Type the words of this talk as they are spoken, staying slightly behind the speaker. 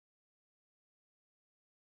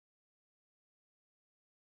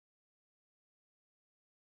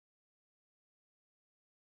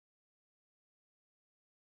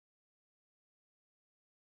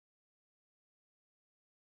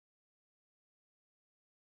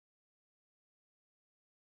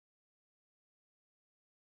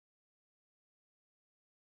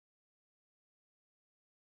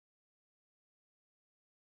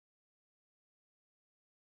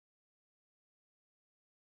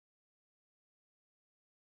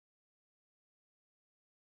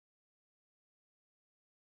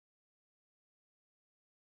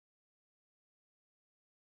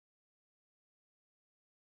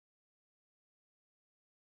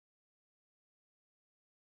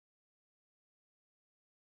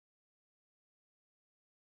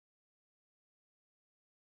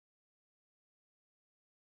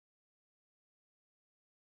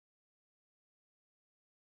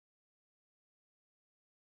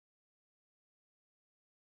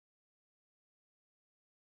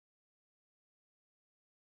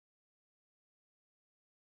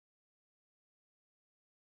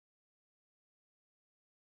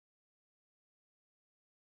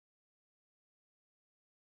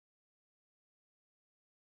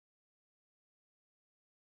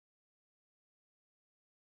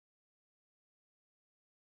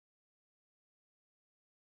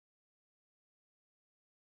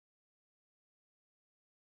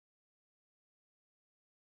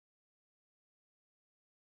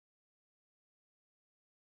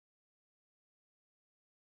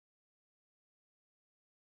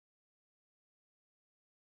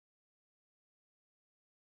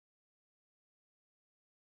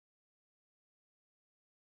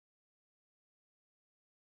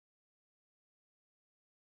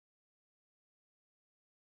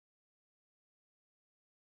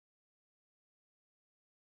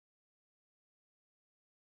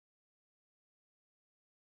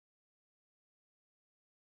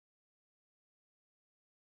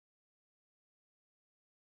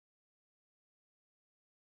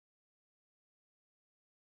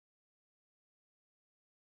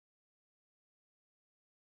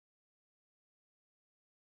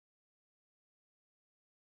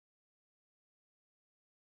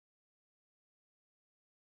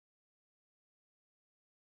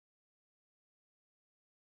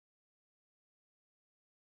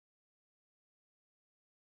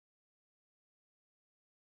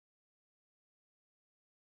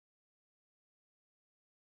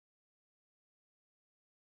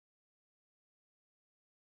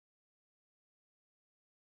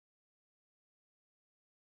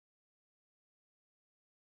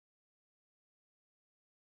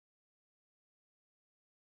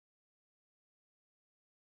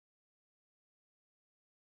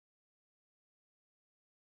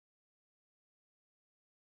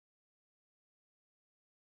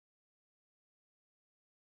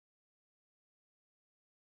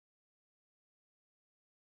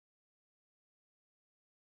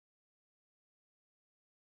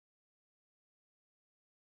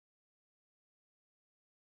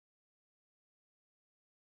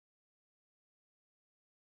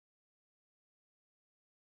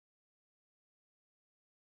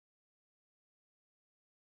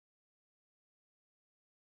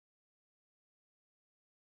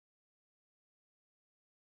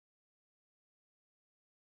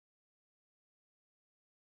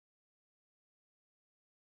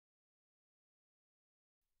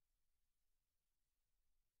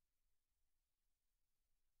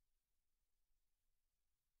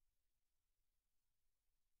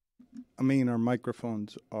I mean, our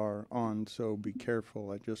microphones are on, so be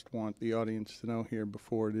careful. I just want the audience to know here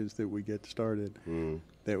before it is that we get started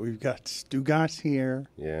that we've got Stugotz here,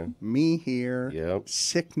 me here,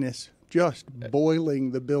 sickness just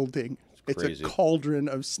boiling the building. It's a cauldron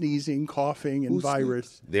of sneezing, coughing, and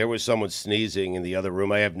virus. There was someone sneezing in the other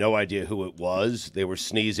room. I have no idea who it was. They were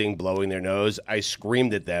sneezing, blowing their nose. I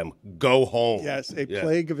screamed at them, go home. Yes, a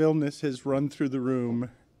plague of illness has run through the room,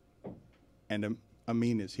 and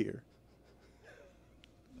Amin is here.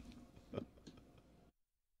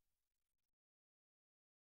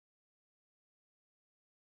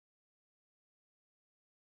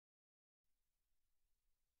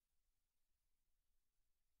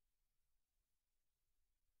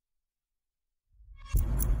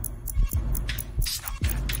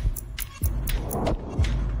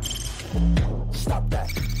 Stop that.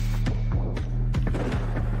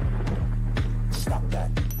 Stop that.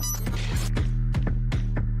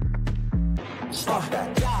 Stop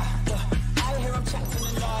that. Yeah. I hear him chat to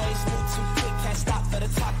the noise. Move too quick, can't stop for the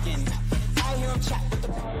talking. I hear him chat with the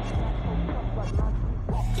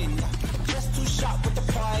walking. Just too sharp with the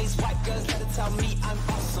prize. White girls let it tell me I'm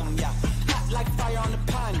awesome. Yeah. Hot like fire on the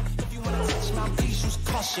pan. If you wanna touch my please use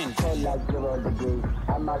caution. Cold like 0 degrees.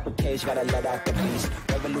 I'm out the cage, gotta let out the beast.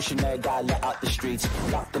 Revolutionary, gotta let out the streets.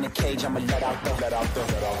 Locked in a cage, I'ma let out the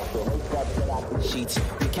sheets.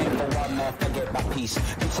 We came for one man, forget my peace.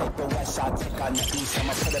 You take the west, I'll take on the east.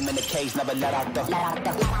 I'ma put him in the cage, never let out the. I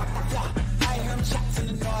hear him chat to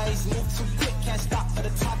the noise. Move too quick, can't stop for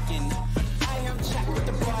the talking. I hear him chat with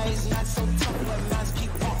the boys. Not so tough, but mans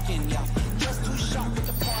keep walking. Yeah, just too sharp with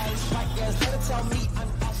the prize. White girls, let it tell me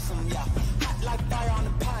I'm awesome. Yeah, hot like fire on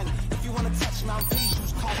the pan. If you wanna touch my please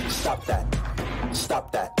use caution. Stop that.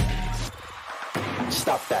 Stop that.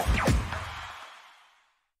 Stop that.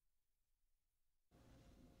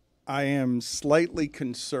 I am slightly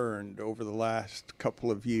concerned over the last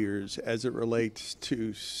couple of years as it relates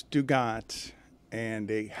to Stugotz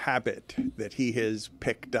and a habit that he has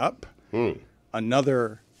picked up,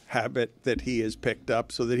 another habit that he has picked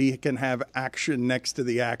up so that he can have action next to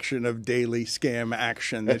the action of daily scam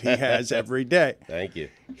action that he has every day. Thank you.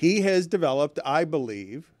 He has developed, I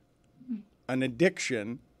believe, an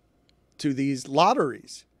addiction to these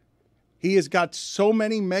lotteries. He has got so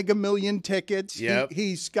many Mega Million tickets. Yep.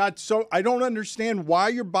 He's got so... I don't understand why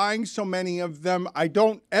you're buying so many of them. I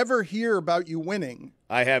don't ever hear about you winning.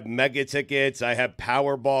 I have mega tickets. I have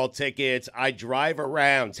Powerball tickets. I drive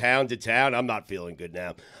around town to town. I'm not feeling good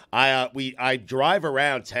now. I drive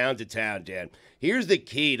around town to town, Dan. Here's the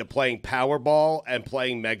key to playing Powerball and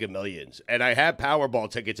playing Mega Millions. And I have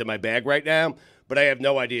Powerball tickets in my bag right now, but I have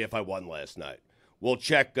no idea if I won last night. We'll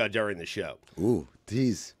check during the show. Ooh,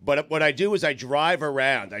 geez. But what I do is I drive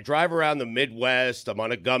around. I drive around the Midwest. I'm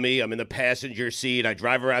on a gummy. I'm in the passenger seat. I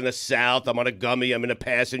drive around the South. I'm on a gummy. I'm in a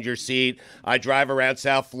passenger seat. I drive around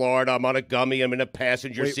South Florida. I'm on a gummy. I'm in a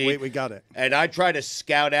passenger seat. Wait, we got it. And I try to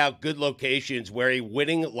scout out good locations where a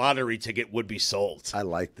winning lottery ticket would be sold. I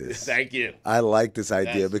like this. Thank you. I like this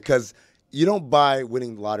idea because you don't buy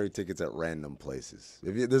winning lottery tickets at random places.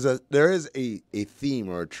 There is a theme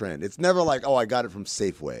or a trend. It's never like, oh, I got it from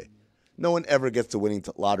Safeway. No one ever gets a winning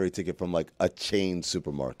lottery ticket from like a chain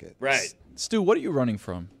supermarket. Right. Stu, what are you running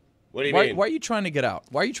from? What do you mean? Why are you trying to get out?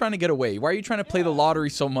 Why are you trying to get away? Why are you trying to play the lottery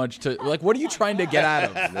so much to what are you trying to get out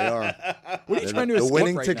of? They are. What are you trying to escape The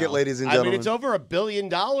winning right ticket, now? ladies and I gentlemen. mean, it's over $1 billion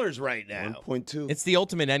right now. 1.2. It's the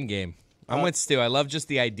ultimate end game. I'm with Stu. I love just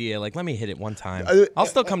the idea. Like, let me hit it one time. I'll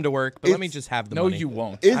still come to work, but let me just have the money. No, you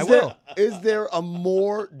won't. I will. Is there a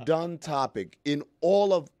more done topic in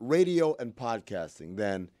all of radio and podcasting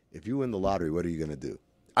than if you win the lottery, what are you going to do?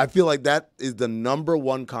 I feel like that is the number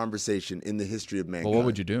one conversation in the history of mankind. Well, what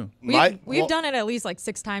would you do? We've done it at least like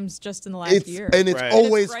 6 times just in the last year. And it's Right.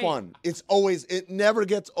 always It's fun. It's always, it never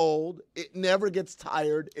gets old. It never gets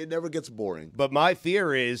tired. It never gets boring. But my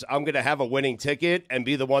fear is I'm going to have a winning ticket and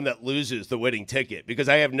be the one that loses the winning ticket because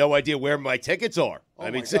I have no idea where my tickets are. I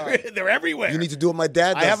mean, they're everywhere. You need to do what my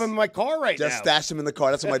dad does. I have them in my car right now. Just stash them in the car.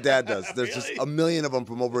 That's what my dad does. There's just a million of them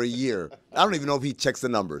from over a year. I don't even know if he checks the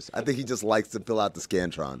numbers. I think he just likes to fill out the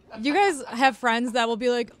Scantron. You guys have friends that will be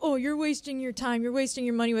like, oh, you're wasting your time. You're wasting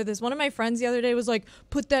your money with this. One of my friends the other day was like,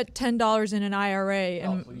 put that $10 in an IRA.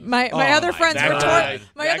 And my other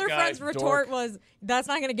friend's retort was, that's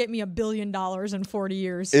not going to get me $1 billion in 40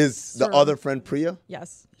 years. Is the other friend Priya?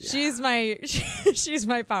 Yes. Yeah. She's my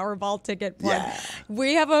Powerball ticket plug. Yeah.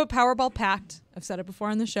 We have a Powerball pact. I've said it before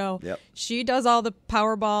on the show. Yep. She does all the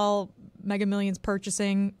Powerball Mega Millions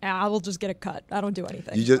purchasing. I will just get a cut. I don't do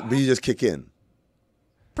anything. You just kick in.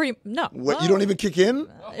 No. What, you don't even kick in?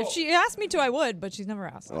 If she asked me to, I would, but she's never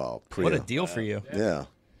asked. Oh, Priya. What a deal for you. Yeah.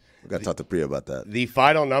 We got to talk to Priya about that. The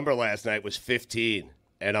final number last night was 15.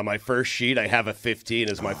 And on my first sheet, I have a 15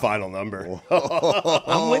 as my final number.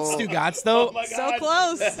 I'm with Stugotz, though. Oh So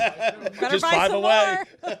close. Better Just buy 5 some away.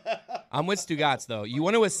 more. I'm with Stugotz, though. You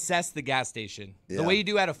want to assess the gas station. Yeah. The way you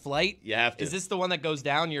do at a flight. You have to. Is this the one that goes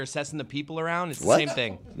down? You're assessing the people around? It's the What? same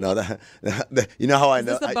thing. No, you know how I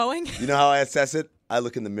know? Is this the Boeing? You know how I assess it? I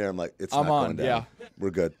look in the mirror. I'm like, it's I'm not on, going down. yeah.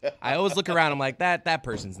 We're good. I always look around. I'm like, that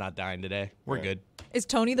person's not dying today. We're good. Is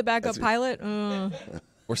Tony the backup pilot?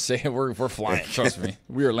 We're saying we're flying. Trust me,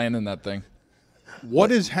 we are landing that thing.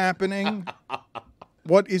 What is happening?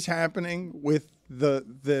 What is happening with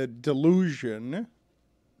the delusion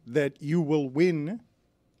that you will win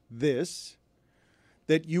this?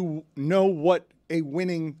 That you know what a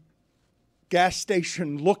winning gas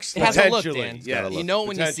station looks It like. has a look, Potentially, Dan. yeah. You know it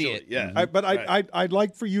when you see it. Yeah. But I'd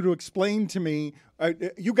like for you to explain to me.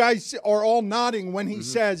 You guys are all nodding when he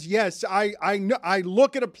says, "Yes, I know. I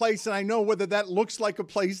look at a place and I know whether that looks like a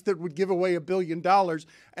place that would give away $1 billion."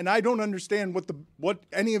 And I don't understand what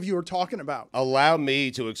any of you are talking about. Allow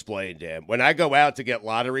me to explain, Dan. When I go out to get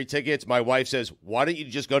lottery tickets, my wife says, "Why don't you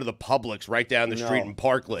just go to the Publix right down the street in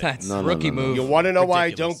Parkland?" That's No, rookie no. move. You want to know why I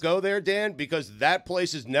Ridiculous. don't go there, Dan? Because that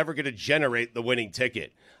place is never going to generate the winning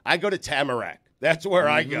ticket. I go to Tamarack. That's where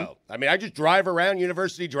I go. I mean, I just drive around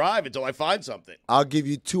University Drive until I find something. I'll give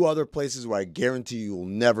you 2 other places where I guarantee you will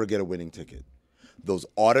never get a winning ticket. Those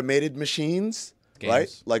automated machines, right?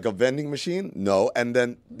 Like a vending machine? No. And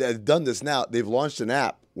then they've done this now. They've launched an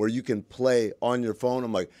app where you can play on your phone.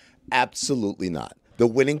 I'm like, absolutely not. The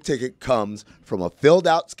winning ticket comes from a filled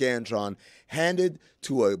out Scantron handed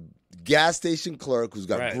to a gas station clerk who's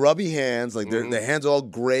got grubby hands. Like their hands are all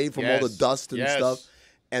gray from all the dust and stuff.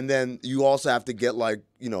 And then you also have to get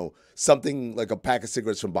something like a pack of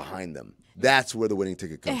cigarettes from behind them. That's where the winning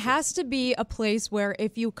ticket comes It has to be a place where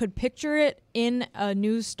if you could picture it in a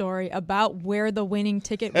news story about where the winning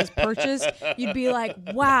ticket was purchased, you'd be like,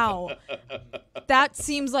 wow, that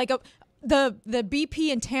seems like the BP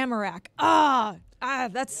in Tamarack.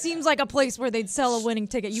 That seems like a place where they'd sell a winning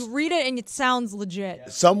ticket. You read it and it sounds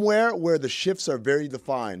legit. Somewhere where the shifts are very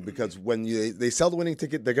defined, because when they sell the winning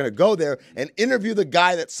ticket, they're going to go there and interview the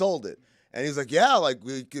guy that sold it. And he's like, yeah,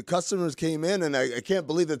 customers came in, and I can't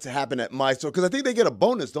believe it's happened at my store. Because I think they get a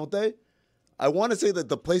bonus, don't they? I want to say that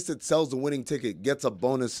the place that sells the winning ticket gets a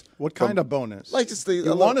bonus. What kind of bonus? Like just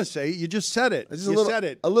you want to say? You just said it. You said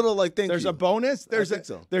it. A little like thank There's you. a bonus. There's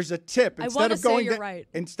a tip. I want to say you're right.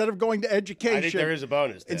 Instead of going to education, I think there is a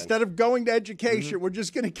bonus, Dan. Instead of going to education, we're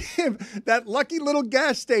just going to give that lucky little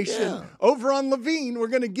gas station over on Levine. We're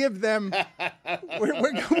going to give them.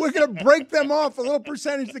 we're going to break them off a little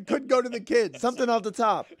percentage that could go to the kids. Something off the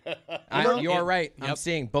top. You are right. I'm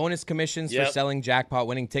seeing bonus commissions for selling jackpot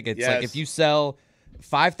winning tickets. Yes. Like if you sell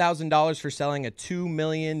 $5,000 for selling a $2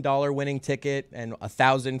 million winning ticket and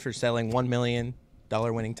 $1,000 for selling $1 million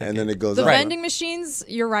winning ticket. And then it goes The up. vending machines,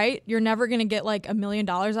 you're right. You're never going to get like $1 million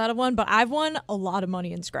out of one, but I've won a lot of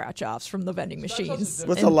money in scratch offs from the vending machines.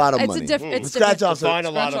 What's a lot of it's money? It's Scratch offs Find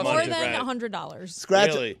a lot of more money. than right. $100. Scratch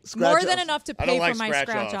Really? More than enough to I don't pay like for my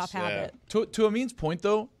scratch-offs, scratch off yeah. habit. To Amin's point,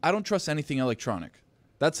 though, I don't trust anything electronic.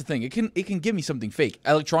 That's the thing. It can give me something fake.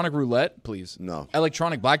 Electronic roulette, please. No.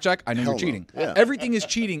 Electronic blackjack, I know Hell you're no. cheating. Yeah. Everything is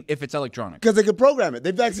cheating if it's electronic. Because they can program it.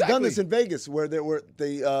 They've actually done Exactly. this in Vegas, where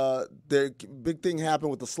their big thing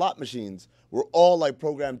happened with the slot machines. Were all like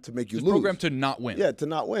programmed to make you It's lose. programmed to not win. Yeah, to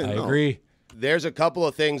not win. I no. agree. There's a couple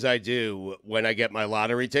of things I do when I get my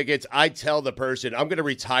lottery tickets. I tell the person, I'm going to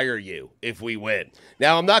retire you if we win.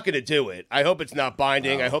 Now, I'm not going to do it. I hope it's not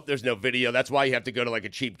binding. I hope there's no video. That's why you have to go to like a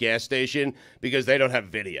cheap gas station, because they don't have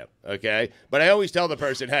video, okay? But I always tell the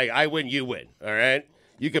person, hey, I win, you win, all right?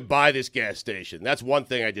 You can buy this gas station. That's one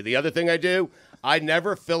thing I do. The other thing I do, I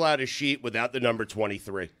never fill out a sheet without the number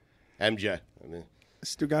 23. MJ.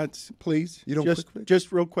 Stugotz, please. You don't click?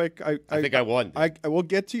 Just real quick. I think I won. I will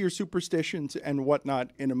get to your superstitions and whatnot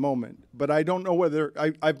in a moment, but I don't know whether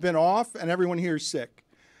I've been off and everyone here is sick,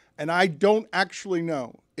 and I don't actually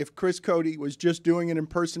know if Chris Cody was just doing an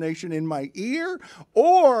impersonation in my ear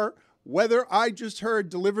or whether I just heard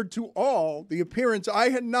delivered to all the appearance I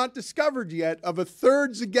had not discovered yet of a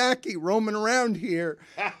third Zagacki roaming around here.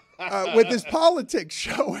 With his politics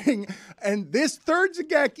showing, and this third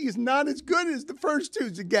Zagacki is not as good as the first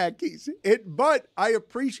two Zagackis. But I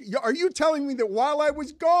appreciate. Are you telling me that while I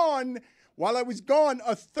was gone,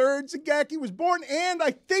 a third Zagacki was born? And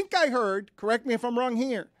I think I heard, correct me if I'm wrong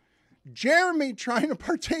here, Jeremy trying to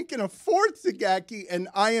partake in a fourth Zagacki, and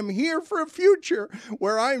I am here for a future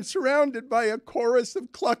where I am surrounded by a chorus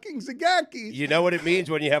of clucking Zagackis. You know what it means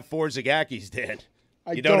when you have 4 Zagackis, Dan?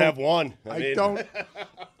 You don't have one. I don't.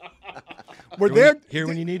 We're there. Here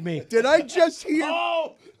when you need me. Did I just hear?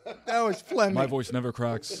 Oh, that was Fleming. My voice never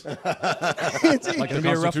cracks. It's Like the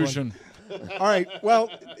Constitution. All right. Well,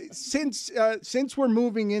 since we're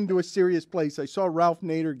moving into a serious place, I saw Ralph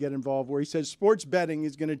Nader get involved where he says sports betting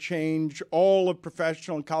is going to change all of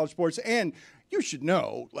professional and college sports. And you should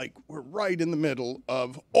know, like, we're right in the middle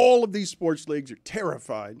of all of these sports leagues are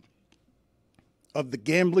terrified of the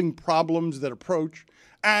gambling problems that approach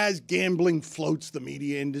as gambling floats the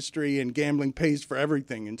media industry and gambling pays for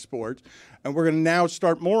everything in sports. And we're going to now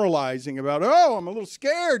start moralizing about, oh, I'm a little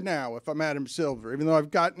scared now if I'm Adam Silver, even though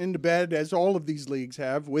I've gotten into bed, as all of these leagues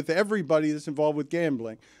have, with everybody that's involved with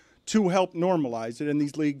gambling to help normalize it. And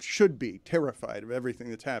these leagues should be terrified of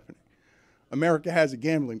everything that's happening. America has a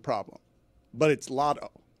gambling problem, but it's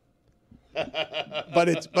lotto. but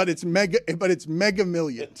it's mega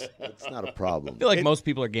millions. It's not a problem. I feel like most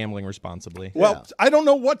people are gambling responsibly. Well, I don't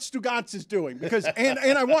know what Stugotz is doing because, and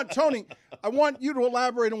I want Tony, I want you to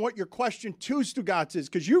elaborate on what your question to Stugotz is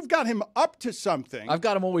because you've got him up to something. I've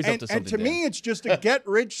got him always up to something. And to me, it's just a get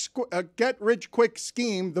rich quick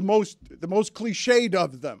scheme, the most cliched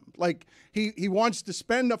of them. Like he wants to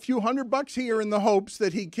spend a few $100 here in the hopes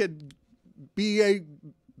that he could be a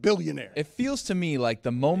billionaire. It feels to me like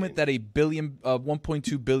the moment that a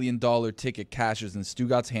 $1.2 billion ticket cashes in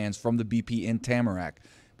Stugotz's hands from the BP in Tamarack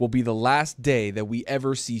will be the last day that we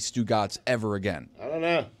ever see Stugotz ever again. I don't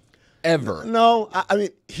know. Ever. No, I mean,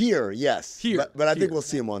 here, yes. Here. But I think we'll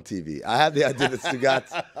see him on TV. I have the idea that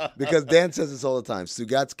Stugotz, because Dan says this all the time,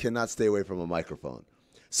 Stugotz cannot stay away from a microphone.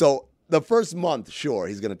 So the first month, sure,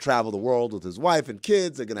 he's going to travel the world with his wife and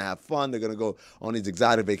kids. They're going to have fun. They're going to go on these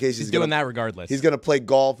exotic vacations. He's doing that regardless. He's going to play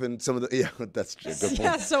golf and some of the that's true. Good point.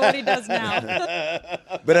 Yeah, so what he does now.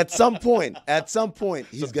 But at some point,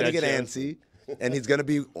 he's going to get antsy, and he's going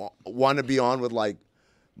to want to be on with like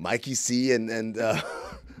Mikey C and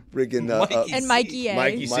friggin' and Mikey A.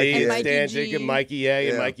 Mikey C, and Mikey Mikey G, G. and Mikey A, and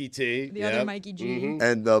Yeah. Mikey T. The other Mikey G.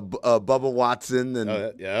 and Bubba Watson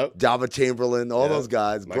and Java Chamberlain, all those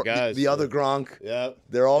guys. My guys. The other Gronk. Yeah.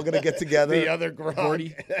 They're all going to get together. The other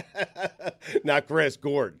Gronk. Not Chris,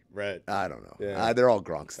 Gord. Right. I don't know. Yeah. They're all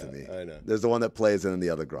Gronks to me. I know. There's the one that plays and then the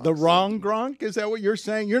other Gronk. The wrong Gronk? Is that what you're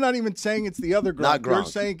saying? You're not even saying it's the other Gronk. Not Gronk. You're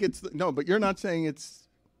saying it's no, but you're not saying it's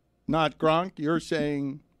not Gronk. You're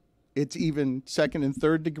saying it's even second and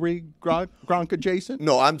third degree Gronk adjacent.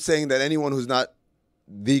 No, I'm saying that anyone who's not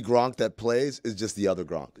the Gronk that plays is just the other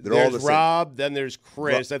Gronk. They're all the There's same. Rob, then there's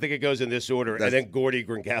Chris. I think it goes in this order, and then Gordy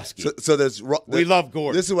Gronkowski. So there's we love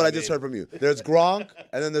Gord. This is what I just heard from you. There's Gronk,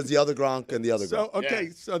 and then there's the other Gronk and the other So Gronk. okay,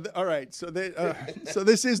 Yes. so all right, so so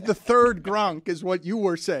this is the third Gronk, is what you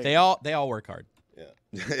were saying. They all work hard.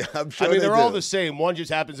 I'm sure I mean, they they're do. all the same. One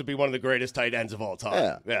just happens to be one of the greatest tight ends of all time.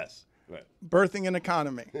 Yeah. Yes. Right. Birthing an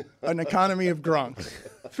economy of Gronks,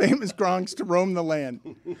 famous Gronks to roam the land.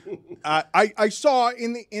 I saw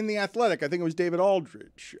in the Athletic, I think it was David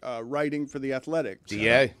Aldridge writing for the Athletic.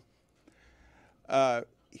 DA.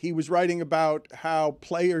 He was writing about how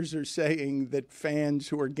players are saying that fans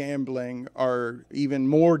who are gambling are even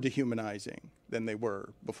more dehumanizing than they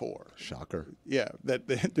were before. Shocker. Yeah,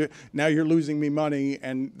 that now you're losing me money,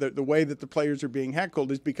 and the way that the players are being heckled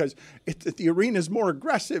is because the arena is more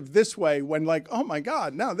aggressive this way. When like, oh my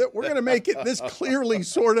God, now that we're going to make it this clearly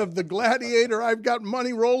sort of the gladiator. I've got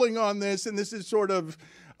money rolling on this, and this is sort of.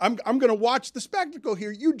 I'm going to watch the spectacle here.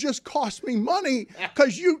 You just cost me money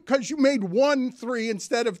because you made 1-3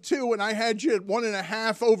 instead of 2, and I had you at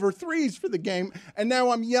 1.5 over 3s for the game, and now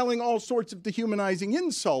I'm yelling all sorts of dehumanizing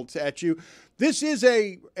insults at you. This is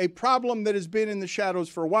a problem that has been in the shadows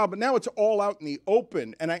for a while, but now it's all out in the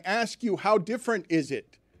open. And I ask you, how different is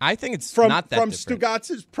it? I think it's From not that different.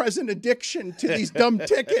 Stugotz's present addiction to these dumb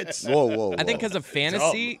tickets. Whoa. I think because of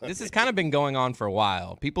fantasy, this has kind of been going on for a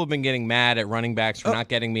while. People have been getting mad at running backs for not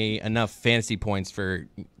getting me enough fantasy points for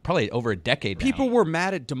probably over a decade now. People were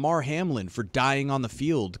mad at DeMar Hamlin for dying on the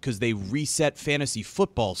field because they reset fantasy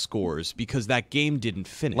football scores because that game didn't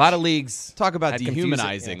finish. A lot of leagues Talk about had confused it,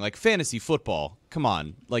 dehumanizing, yeah. like fantasy football. Come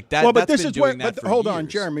on, like that. Well, but that's this been is where. doing that But for hold on,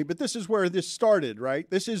 years. Jeremy. But this is where this started, right?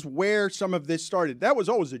 This is where some of this started. That was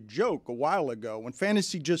always a joke a while ago when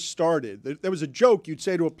fantasy just started. There was a joke you'd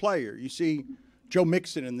say to a player. You see Joe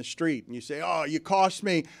Mixon in the street, and you say, "Oh, you cost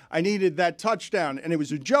me. I needed that touchdown," and it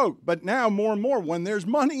was a joke. But now, more and more, when there's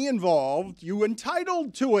money involved, you're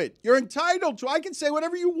entitled to it. You're entitled to. I can say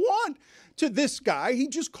whatever you want to this guy. He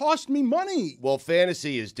just cost me money. Well,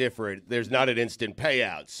 fantasy is different. There's not an instant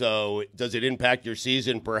payout. So does it impact your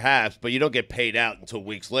season? Perhaps, but you don't get paid out until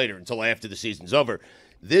weeks later, until after the season's over.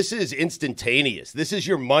 This is instantaneous. This is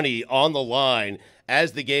your money on the line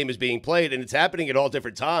as the game is being played, and it's happening at all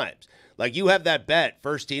different times. Like, you have that bet,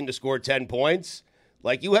 first team to score 10 points.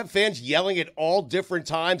 Like, you have fans yelling at all different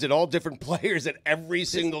times at all different players at every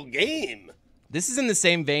single game. This is in the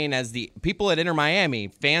same vein as the people at Inter Miami.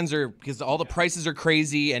 Fans are, because all the prices are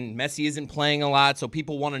crazy and Messi isn't playing a lot, so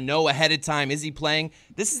people want to know ahead of time, is he playing?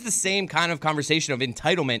 This is the same kind of conversation of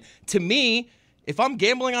entitlement. To me, if I'm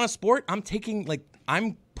gambling on a sport, I'm taking, like,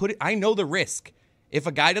 I know the risk. If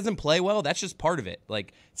a guy doesn't play well, that's just part of it.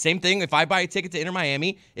 Like, same thing, if I buy a ticket to Inter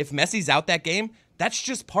Miami, if Messi's out that game, that's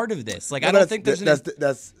just part of this. Like, I don't think there's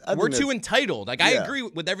we're too entitled. Like, I agree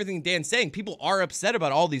with everything Dan's saying. People are upset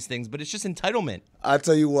about all these things, but it's just entitlement. I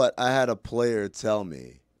tell you what, I had a player tell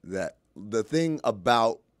me that the thing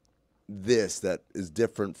about this that is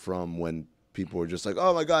different from when people were just like,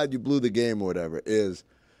 oh my God, you blew the game or whatever, is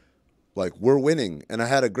like, we're winning and I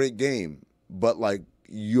had a great game, but like,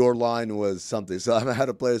 your line was something. So I had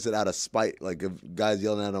a player said out of spite, like if guys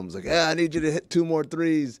yelling at him, was like, yeah, I need you to hit 2 more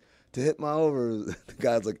threes to hit my over. The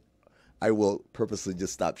guy's like, I will purposely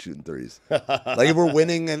just stop shooting threes. Like if we're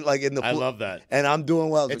winning and like in the I love that. And I'm doing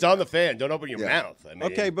well. It's on the fan. Don't open your mouth. I mean,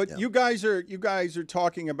 okay, but you guys are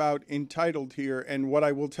talking about entitled here, and what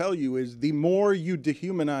I will tell you is the more you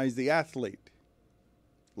dehumanize the athlete,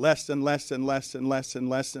 less and less and less and less and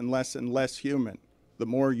less and less and less human, the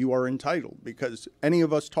more you are entitled. Because any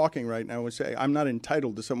of us talking right now would say, I'm not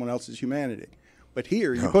entitled to someone else's humanity. But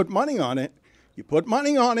here, you put money on it. You put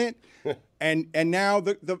money on it, and now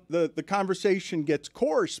the conversation gets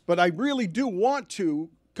coarse. But I really do want to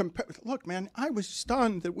compare. Look, man, I was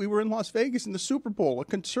stunned that we were in Las Vegas in the Super Bowl, a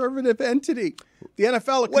conservative entity. The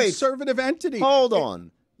NFL, conservative entity. Hold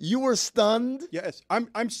on. You were stunned? Yes.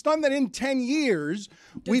 I'm stunned that in 10 years...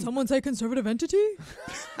 Did someone say conservative entity?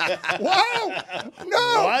 Wow!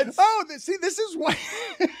 No! What? Oh, see, this is why...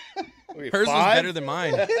 Hers was better than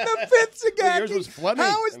mine. In the fifth Zagacki. Yours was funny.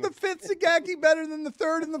 How is the fifth Zagacki better than the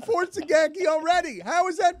third and the fourth Zagacki already? How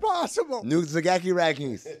is that possible? New Zagacki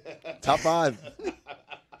rankings. Top 5.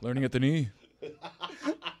 Learning at the knee.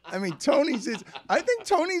 I mean, Tony's is... I think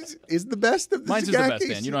Tony's is the best of the Mine's Zagackis. is the best,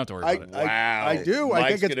 Dan. You don't have to worry about it. Wow. I do. Mike's I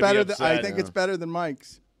think it's gonna better. be I upset. think it's better than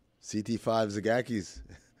Mike's. CT5 Zagackis.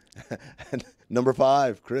 Number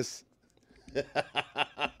 5, Chris.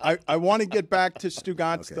 I want to get back to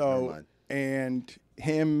Stugotz, Okay, never though, mind. and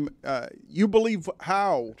him. You believe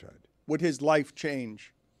how would his life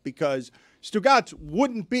change? Because Stugotz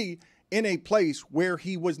wouldn't be in a place where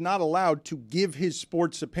he was not allowed to give his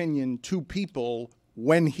sports opinion to people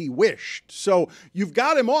when he wished. So you've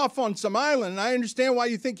got him off on some island, and I understand why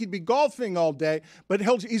you think he'd be golfing all day, but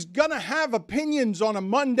he's going to have opinions on a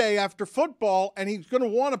Monday after football, and he's going to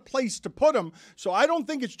want a place to put them. So I don't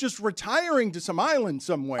think it's just retiring to some island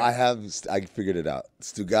somewhere. I figured it out.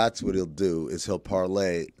 Stugotz, what he'll do is he'll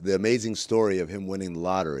parlay the amazing story of him winning the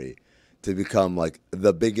lottery to become like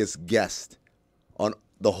the biggest guest on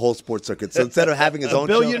the whole sports circuit. So instead of having his own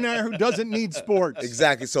billionaire who doesn't need sports.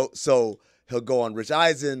 Exactly. So he'll go on Rich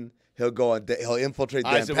Eisen. He'll infiltrate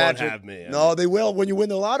Dan Eisen won't Patrick. have me. No, they will when you win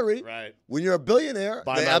the lottery. Right. When you're a billionaire,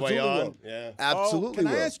 Buy they my way absolutely on. will. Yeah. Absolutely Can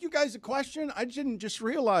I will. ask you guys a question? I just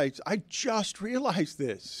realized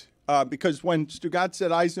this. Because when Stugotz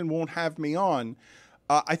said Eisen won't have me on,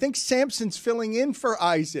 I think Sampson's filling in for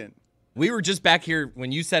Eisen. We were just back here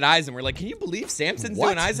when you said Eisen. We're like, can you believe Samson's What?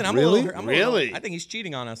 doing Eisen? I'm Really? I'm Really? I think he's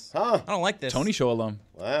cheating on us. Huh. I don't like this. Tony Show alum.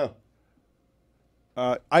 Wow.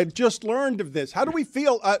 I just learned of this. How do we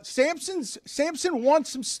feel? Sampson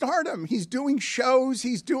wants some stardom. He's doing shows.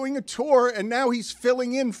 He's doing a tour, and now he's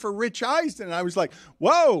filling in for Rich Eisen. And I was like,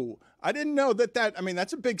 whoa, I didn't know that. I mean,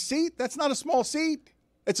 that's a big seat. That's not a small seat.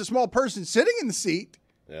 It's a small person sitting in the seat.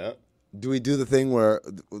 Yeah. Do we do the thing where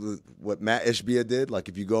what Matt Ishbia did? Like,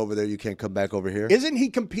 if you go over there, you can't come back over here? Isn't he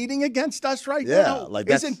competing against us right Yeah, now? like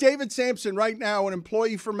that's- Isn't David Sampson right now an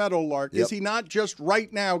employee for Meadowlark? Yep. Is he not just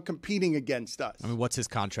right now competing against us? I mean, what's his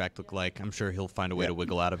contract look like? I'm sure he'll find a way to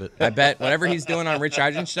wiggle out of it. I bet whatever he's doing on Rich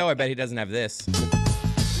Eisen's show, I bet he doesn't have this.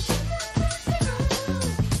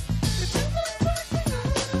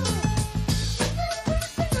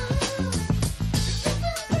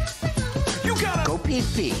 Go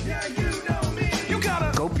pee-pee. Yeah, you know me. You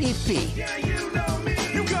gotta go pee-pee. Yeah, you know me.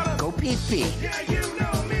 You gotta go pee-pee. Yeah, you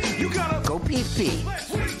know me. You gotta go pee-pee.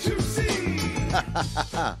 Let's wait to see.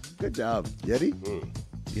 Good job, Yeti.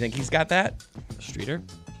 You think he's got that? Streeter?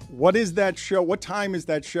 What is that show? What time is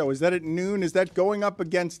that show? Is that at noon? Is that going up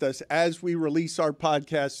against us as we release our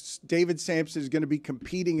podcasts? David Sampson is going to be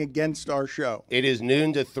competing against our show. It is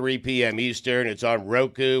noon to 3 p.m. Eastern. It's on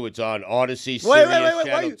Roku. It's on Odyssey, Sirius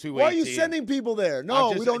Channel 218. Why are you sending people there?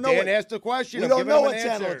 No, we don't know. Dan asked the question. We I'm don't giving know him what an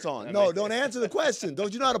channel answer. it's on. No, don't answer the question.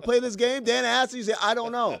 Don't you know how to play this game? Dan asked you, you say, I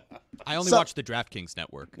don't know. I only watch the DraftKings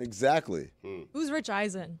network. Exactly. Who's Rich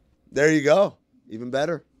Eisen? There you go. Even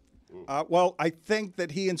better. Well, I think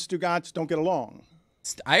that he and Stugotz don't get along.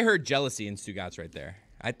 I heard jealousy in Stugotz right there.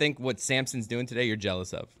 I think what Samson's doing today, you're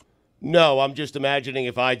jealous of. No, I'm just imagining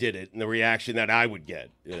if I did it and the reaction that I would get.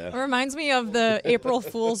 You know? It reminds me of the April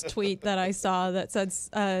Fool's tweet that I saw that said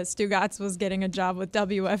Stugotz was getting a job with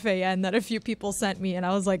WFAN that a few people sent me, and I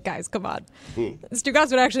was like, guys, come on. Stugotz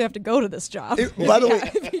would actually have to go to this job. By the way,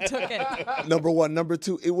 if he took it. Number one. Number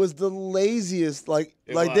two, it was the laziest.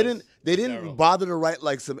 They didn't bother to write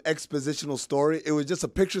like some expositional story. It was just a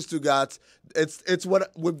picture of Stugotz. It's what it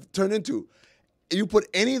would turn into. You put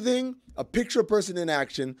anything, a picture of person in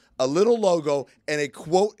action, a little logo, and a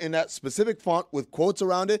quote in that specific font with quotes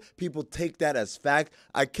around it, people take that as fact.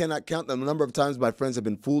 I cannot count the number of times my friends have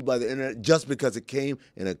been fooled by the internet just because it came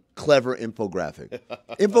in a clever infographic.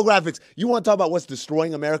 Infographics, you want to talk about what's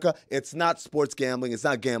destroying America? It's not sports gambling. It's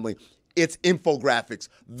not gambling. It's infographics.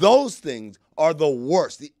 Those things are the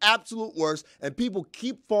worst, the absolute worst, and people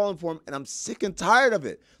keep falling for them, and I'm sick and tired of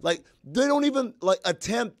it. Like, they don't even,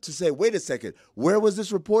 attempt to say, wait a second, where was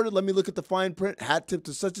this reported? Let me look at the fine print, hat tip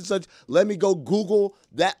to such and such. Let me go Google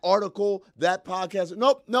that article, that podcast.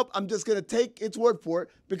 Nope, I'm just going to take its word for it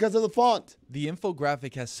because of the font. The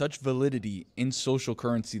infographic has such validity in social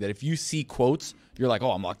currency that if you see quotes, you're like,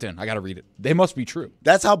 oh, I'm locked in. I got to read it. They must be true.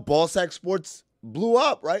 That's how Ballsack Sports blew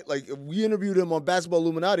up, right? Like, we interviewed him on Basketball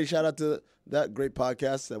Illuminati. Shout out to that great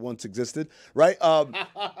podcast that once existed, right?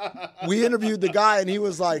 We interviewed the guy, and he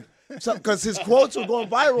was like, because his quotes were going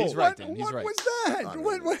viral. He's right, Dan. He's What right. was that?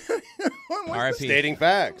 What was R.I.P. Stating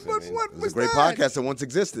facts. What It was was a great that? podcast that once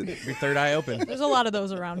existed. Your third eye open. There's a lot of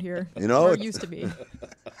those around here. You know, or it's- used to be.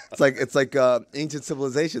 It's like ancient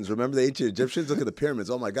civilizations. Remember the ancient Egyptians? Look at the pyramids.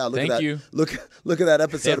 Oh my God! Look Thank at that. you. Look at that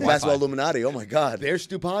episode of Wi-Fi. Basketball Illuminati. Oh my God! There's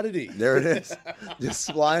stupidity. There it is,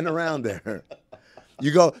 just flying around there. You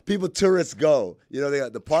go, tourists go. You know, they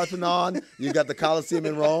got the Parthenon, you got the Colosseum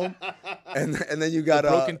in Rome, and then you got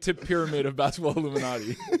Broken tip pyramid of Basketball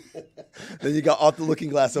Illuminati. then you got off the Looking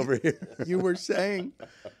Glass over here. You were saying.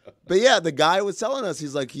 But yeah, the guy was telling us,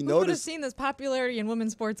 he's like, he Who would have noticed. seen this popularity in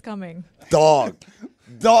women's sports coming? Dog.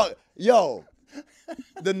 Yo,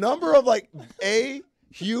 the number of A,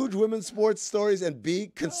 huge women's sports stories, and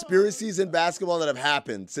B, conspiracies in basketball that have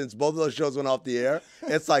happened since both of those shows went off the air.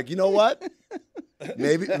 It's like, you know what?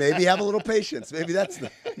 Maybe have a little patience. Maybe that's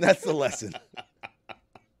the lesson.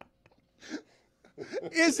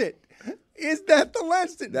 Is it? Is that the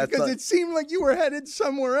lesson? That's Because like- it seemed like you were headed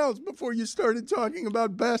somewhere else before you started talking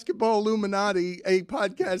about Basketball Illuminati, a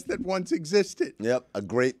podcast that once existed. Yep, a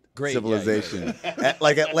great Great, civilization.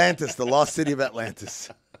 Like Atlantis, the lost city of Atlantis.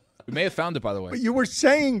 We may have found it, by the way. But you were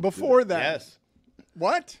saying before that. Yes.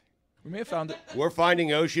 What? We may have found it. We're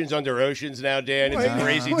finding oceans under oceans now, Dan. It's a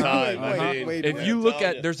crazy time. I mean, wait. You look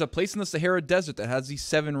at, there's a place in the Sahara Desert that has these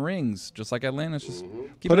 7 rings, just like Atlantis. Just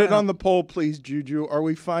keep Put an it eye on out. the poll, please, Juju. Are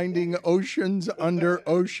we finding oceans under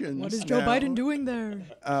oceans? What is Joe now? Biden doing there?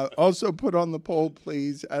 Also put on the poll,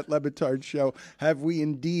 please, at Le Batard Show. Have we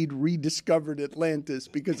indeed rediscovered Atlantis?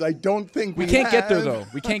 Because I don't think We can't get there, have. though.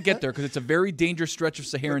 We can't get there because it's a very dangerous stretch of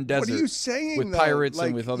Saharan desert. What are you saying, With though? pirates Like,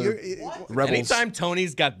 and with other you're- rebels. Anytime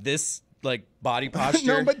Tony's got this body posture,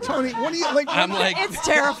 No, but Tony, what do you like? I'm like, It's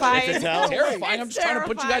terrifying. It's a tell. Terrifying. I'm It's just trying to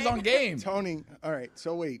put you guys on terrifying. game. Tony, all right,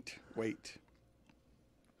 so wait.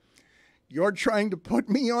 You're trying to put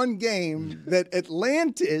me on game that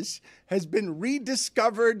Atlantis has been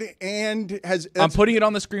rediscovered and has. I'm putting it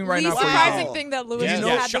on the screen right Least now for you. surprising guys. thing that Louis Yeah. just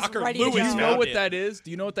Yeah, had shocker, this ready Louis to Do you go. know found what it. that is?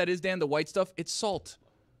 Do you know what that is, Dan? The white stuff? It's salt.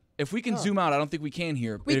 If we can zoom out, I don't think we can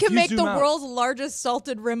here. We but if can you make zoom the out, world's largest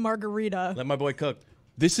salted rim margarita. let my boy cook.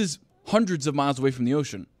 This is hundreds of miles away from the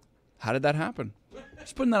ocean. How did that happen?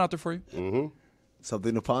 Just putting that out there for you.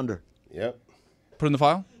 Something to ponder. Yep. Put it in the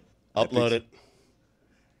file. Upload it.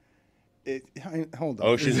 Hold on.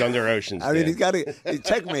 Oceans under oceans. I mean, Dan. he's got to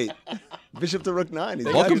checkmate. Bishop to Rook 9. He's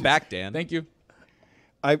got Welcome to- back, Dan. Thank you.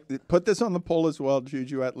 I put this on the poll as well,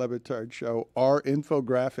 Juju at Le Batard Show. Are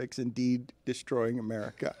infographics indeed destroying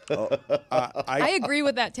America? I agree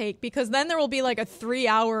with that take because then there will be like a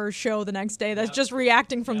 3-hour show the next day that's just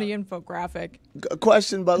reacting from the infographic. A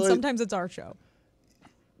question, by the And way. sometimes it's our show.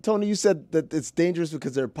 Tony, you said that it's dangerous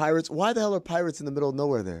because there are pirates. Why the hell are pirates in the middle of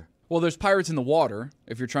nowhere there? Well, there's pirates in the water.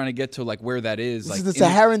 If you're trying to get to like where that is, This like is the in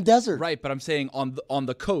Saharan desert. right? But I'm saying on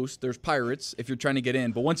the coast, there's pirates. If you're trying to get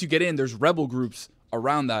in, but once you get in, there's rebel groups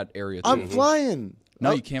around that area. Too. I'm flying.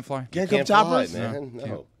 No, you can't fly. Can't come Can't fly, choppers? man.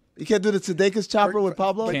 No. You can't do the Sudeikis chopper with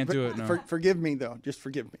Pablo? Can't do it. No. Forgive me, though. Just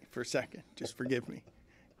forgive me for a second. Just forgive me.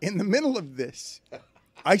 In the middle of this,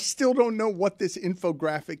 I still don't know what this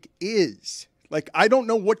infographic is. Like, I don't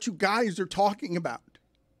know what you guys are talking about.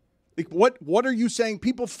 Like, what are you saying?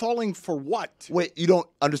 People falling for what? Wait, you don't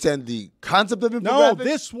understand the concept of infographics? No,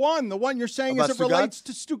 this one, the one you're saying About as it relates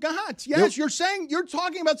to Stugotz. Yes, you're saying you're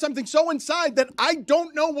talking about something so inside that I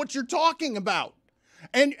don't know what you're talking about.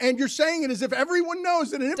 And you're saying it as if everyone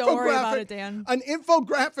knows that an Don't worry about infographic, it, Dan. an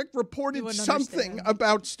infographic reported something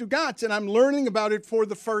about Stugotz, and I'm learning about it for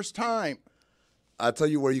the first time. I'll tell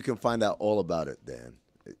you where you can find out all about it, Dan.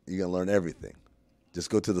 You're going to learn everything. Just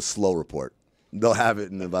go to the Slow Report. They'll have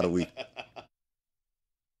it in about a week.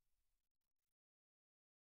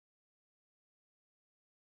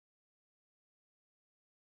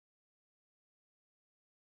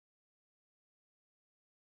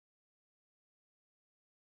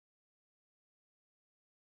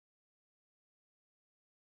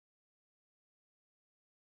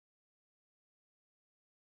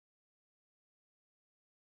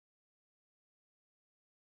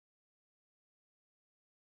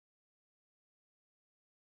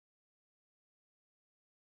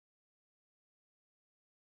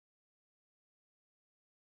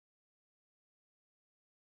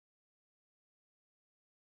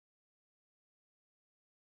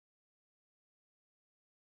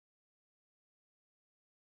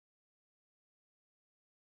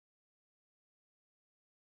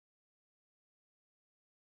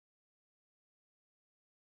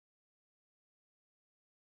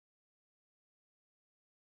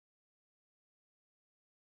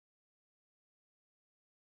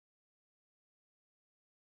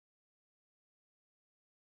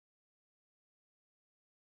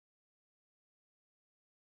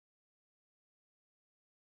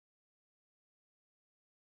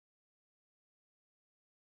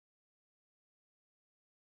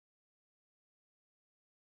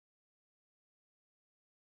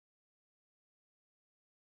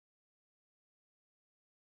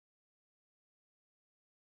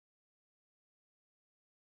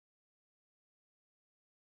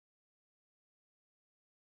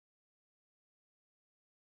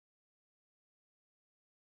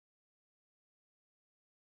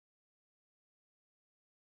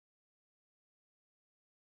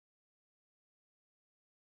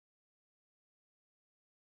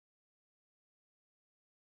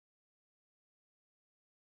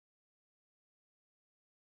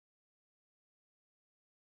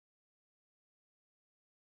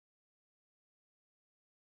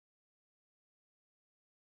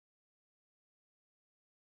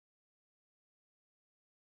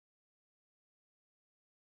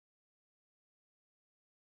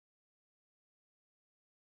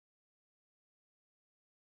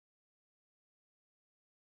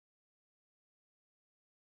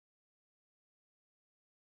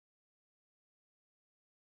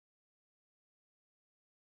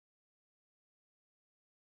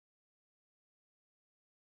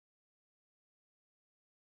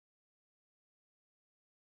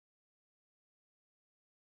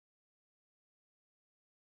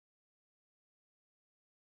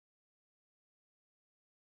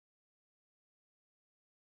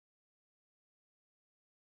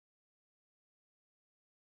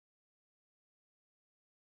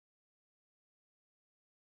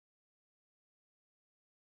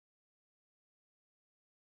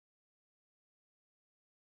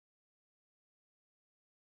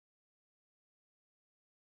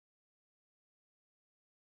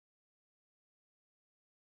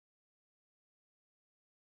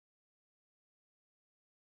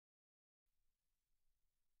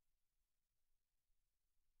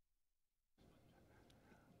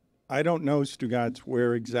 I don't know, Stugotz,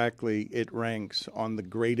 where exactly it ranks on the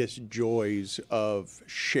greatest joys of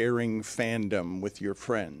sharing fandom with your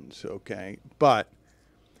friends, okay? But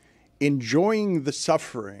enjoying the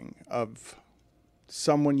suffering of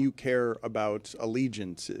someone you care about's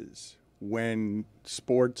allegiances when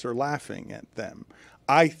sports are laughing at them,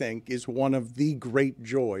 I think is one of the great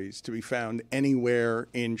joys to be found anywhere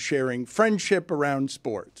in sharing friendship around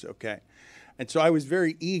sports, okay? And so I was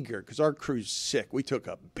very eager because our crew's sick. We took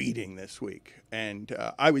a beating this week. And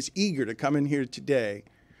I was eager to come in here today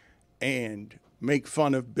and make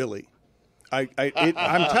fun of Billy. I'm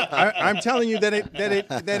telling you that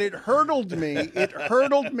it hurtled me. It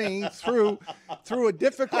hurtled me through a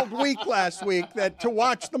difficult week last week to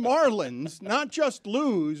watch the Marlins not just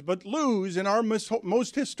lose, but lose in our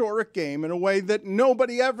most historic game in a way that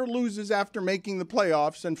nobody ever loses after making the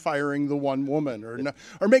playoffs and firing the one woman,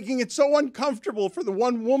 or making it so uncomfortable for the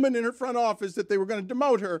one woman in her front office that they were going to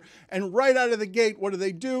demote her. And right out of the gate, what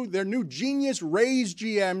do? Their new genius Rays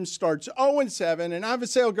GM starts 0-7, and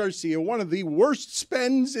Avisail Garcia, one of the worst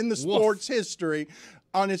spends in the sports history,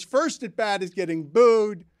 on his first at bat is getting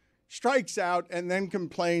booed, strikes out, and then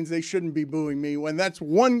complains they shouldn't be booing me when that's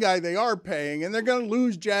one guy they are paying, and they're going to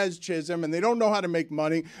lose Jazz Chisholm, and they don't know how to make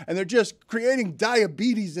money, and they're just creating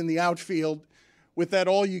diabetes in the outfield with that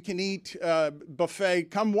all-you-can-eat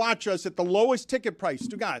buffet. Come watch us at the lowest ticket price.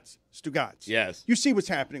 Stugotz. Yes. You see what's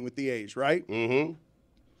happening with the A's, right? Mm-hmm.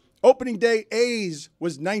 Opening day, A's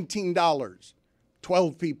was $19.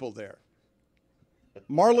 12 people there.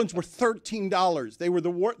 Marlins were $13. They were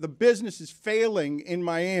the business is failing in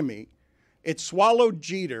Miami. It swallowed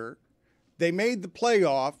Jeter. They made the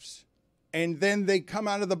playoffs, and then they come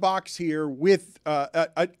out of the box here with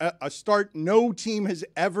a start no team has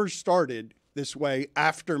ever started this way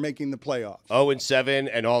after making the playoffs. 0-7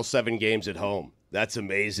 and all 7 games at home. That's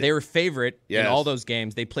amazing. They were favorite Yes. in all those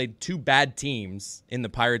games. They played 2 bad teams in the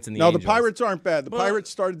Pirates and the No, Angels. the Pirates aren't bad. The Pirates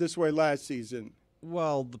started this way last season.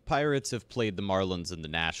 Well, the Pirates have played the Marlins and the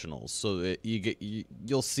Nationals, so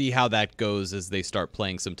you'll see how that goes as they start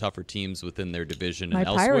playing some tougher teams within their division and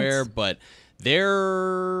elsewhere. But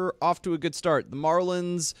they're off to a good start. The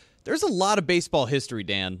Marlins, there's a lot of baseball history,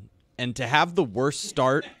 Dan, and to have the worst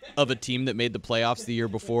start of a team that made the playoffs the year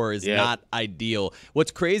before is not ideal.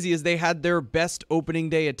 What's crazy is they had their best opening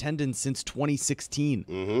day attendance since 2016.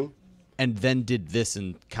 Mm-hmm. And then did this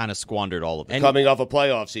and kind of squandered all of it. Coming off a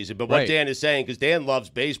playoff season. But what Right. Dan is saying, because Dan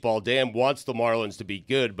loves baseball, Dan wants the Marlins to be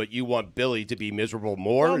good, but you want Billy to be miserable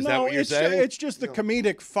more? Well, is that what you're saying? It's just the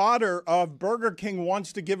comedic fodder of Burger King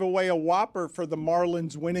wants to give away a Whopper for the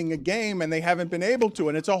Marlins winning a game, and they haven't been able to.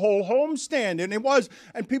 And it's a whole homestand. And it was.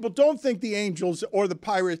 And people don't think the Angels or the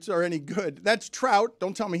Pirates are any good. That's Trout.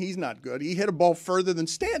 Don't tell me he's not good. He hit a ball further than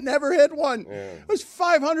Stanton ever hit one. Yeah. It was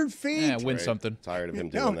 500 feet. Yeah, win something. Tired of him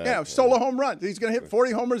doing that. Yeah, solo home run. He's going to hit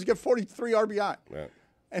 40 homers, get 43 RBI. Yeah.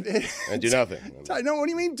 And do nothing. I know. What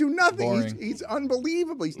do you mean do nothing? Boring. He's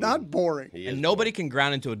unbelievable. He's not boring. And nobody can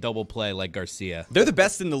ground into a double play like Garcia. They're the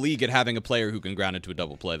best in the league at having a player who can ground into a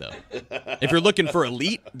double play, though. If you're looking for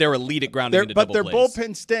elite, they're elite at grounding into double But plays. their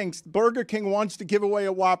bullpen stinks. Burger King wants to give away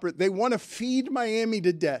a Whopper. They want to feed Miami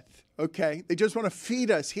to death. Okay, they just want to feed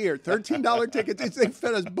us here. $13 tickets. They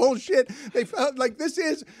fed us bullshit. They felt like this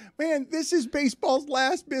is baseball's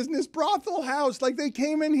last business brothel house. Like they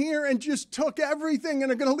came in here and just took everything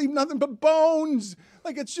and are going to leave nothing but bones.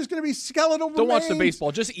 Like it's just going to be skeletal remains. Don't watch the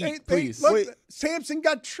baseball. Just eat, please. Look, Samson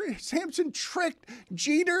tricked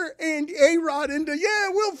Jeter and A-Rod into,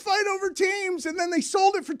 we'll fight over teams. And then they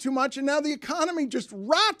sold it for too much. And now the economy just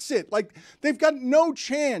rots it. Like they've got no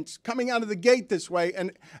chance coming out of the gate this way.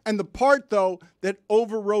 And the part, though, that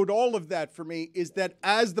overrode all of that for me is that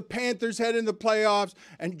as the Panthers head into the playoffs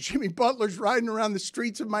and Jimmy Butler's riding around the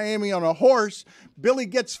streets of Miami on a horse, Billy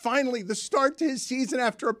gets finally the start to his season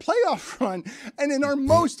after a playoff run. And in our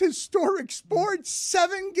most historic sport,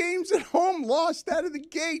 7 games at home lost out of the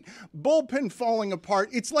gate, bullpen falling apart.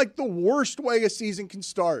 It's like the worst way a season can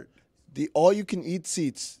start. The all-you-can-eat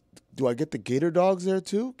seats, do I get the Gator dogs there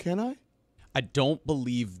too? Can I? I don't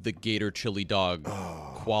believe the Gator chili dog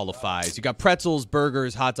qualifies. You got pretzels,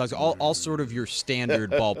 burgers, hot dogs, all sort of your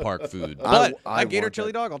standard ballpark food. But I that Gator want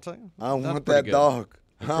chili that. dog, I'll tell you. I that's want pretty that good. dog.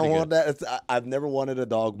 I pretty want good. that. I've never wanted a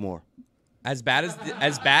dog more. As bad as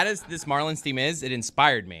this Marlins team is, it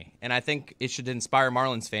inspired me, and I think it should inspire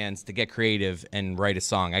Marlins fans to get creative and write a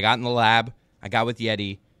song. I got in the lab, I got with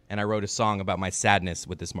Yeti, and I wrote a song about my sadness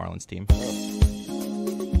with this Marlins team.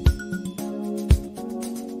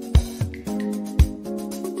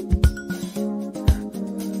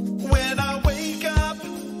 When I wake up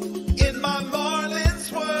in my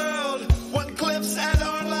Marlins world, one glimpse at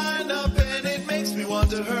our lineup and it makes me want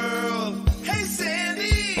to hurl. Hey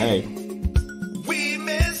Sandy, we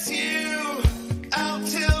miss you. Out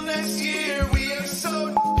till next year, we are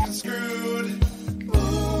so screwed.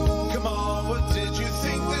 Come on, what did you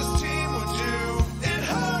think this team would do? It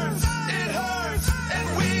hurts,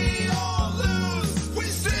 and we all lose. We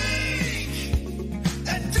stink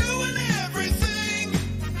at doing everything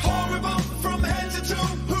horrible from head to toe.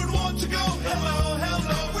 Who'd want to go? Hell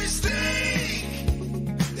no, we stink.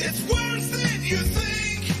 It's worse than you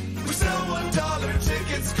think. We sell $1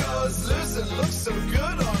 tickets 'cause losing looks so good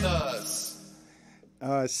on us.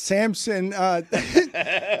 Samson,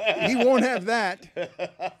 he won't have that.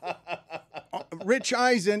 Rich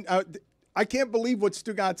Eisen, I can't believe what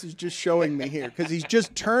Stugotz is just showing me here because he's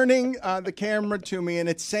just turning the camera to me, and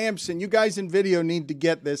it's Samson. You guys in video need to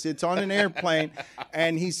get this. It's on an airplane,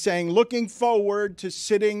 and he's saying, looking forward to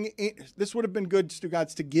sitting in. This would have been good,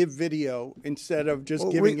 Stugotz, to give video instead of just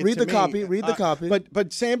giving it to me. Read the copy. Read the copy.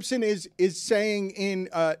 But Samson is saying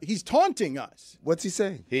he's taunting us. What's he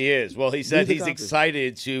saying? He is. Well, he said he's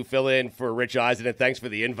excited to fill in for Rich Eisen, and thanks for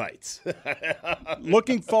the invites.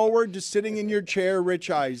 Looking forward to sitting in your chair, Rich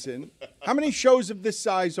Eisen. How many shows of this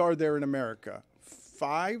size are there in America?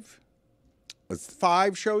 5?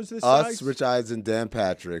 5 shows this size? Us, Rich Eisen, Dan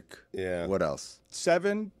Patrick. Yeah. What else?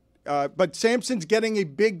 7. But Samson's getting a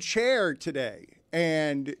big chair today,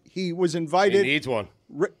 and he was invited. He needs one.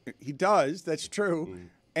 He does. That's true.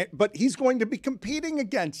 But he's going to be competing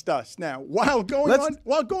against us now while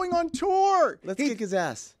going on tour. Let's kick his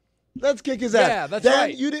ass. Let's kick his ass. Yeah, that's Dan,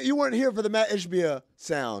 right. You weren't here for the Matt Ishbia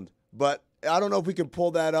sound, but I don't know if we can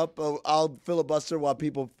pull that up. I'll filibuster while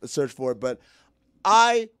people search for it. But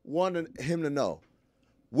I wanted him to know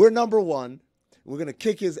we're number one. We're going to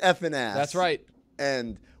kick his effing ass. That's right.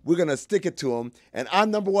 And we're going to stick it to him. And I'm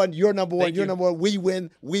number one. You're number one. You're number one. We win.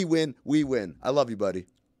 We win. We win. I love you, buddy.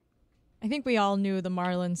 I think we all knew the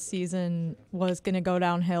Marlins season was going to go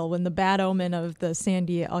downhill when the bad omen of the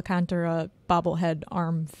Sandy Alcantara bobblehead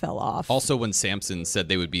arm fell off. Also, when Samson said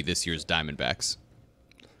they would be this year's Diamondbacks.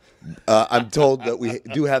 I'm told that we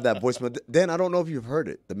do have that voicemail. Dan, I don't know if you've heard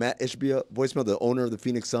it. The Matt Ishbia voicemail, the owner of the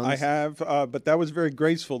Phoenix Suns. I have, but that was very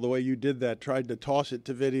graceful the way you did that. Tried to toss it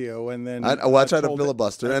to video, and then I tried to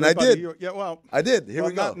filibuster, and I did. I did. Here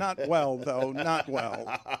we go. Not well, though. Not well.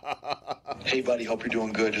 Hey, buddy. Hope you're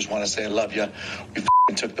doing good. Just want to say I love you.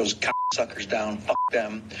 We took those suckers down. Fuck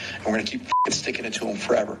them, and we're gonna keep sticking it to them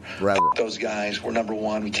forever. Fuck those guys. We're number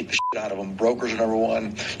one. We kick the shit out of them. Brokers are number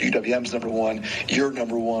one. UWM's number one. You're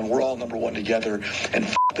number one. We're all number one together, and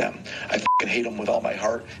fuck them. I fucking hate them with all my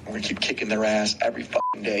heart. And we're gonna keep kicking their ass every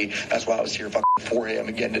fucking day. That's why I was here fucking 4 a.m.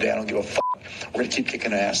 again today. I don't give a fuck. We're gonna keep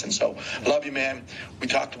kicking ass, and so love you, man. We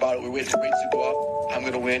talked about it. We wait for rates to go up. I'm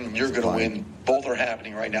gonna win. You're gonna win. Both are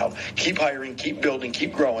happening right now. Keep hiring. Keep building.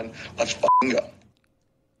 Keep growing. Let's fucking go.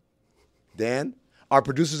 Dan, our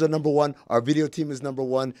producers are number one. Our video team is number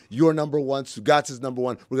one. You're number one. Stugotz is number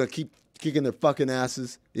one. We're going to keep kicking their fucking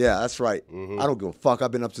asses. Yeah, that's right. I don't give a fuck. I've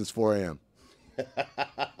been up since 4 a.m.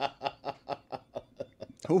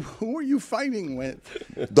 Who are you fighting with?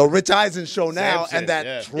 The Rich Eisen show now, Samson, and that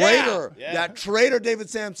yeah. traitor David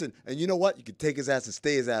Sampson. And you know what? You can take his ass and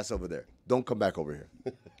stay his ass over there. Don't come back over here.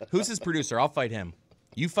 Who's his producer? I'll fight him.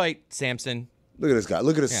 You fight Samson. Look at this guy.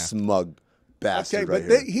 Look at this smug bastard okay, right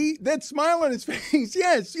but here. that smile on his face.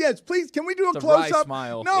 Yes, please. Can we do a It's a close wry up?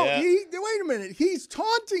 smile. No, Yeah. wait a minute. He's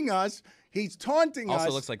taunting us. He's taunting us.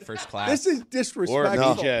 Also looks like first class. This is Or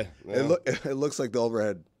disrespectful. DJ. It looks like the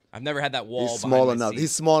overhead. I've never had that wall. He's behind small my enough. seat.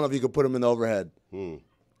 He's small enough you could put him in the overhead.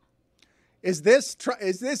 Is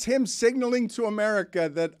this him signaling to America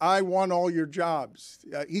that I won all your jobs?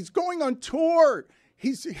 He's going on tour.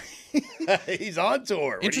 He's He's on tour.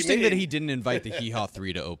 What do you Interesting that mean? he didn't invite the Hee Haw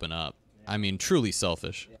 3 to open up. I mean, truly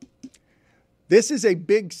selfish. This is a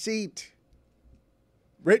big seat.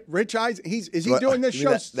 Rich Eisen. Is he doing this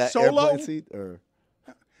show that solo? airplane seat, or?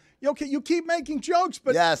 Okay, you keep making jokes,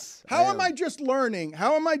 but Yes, how I am I just learning?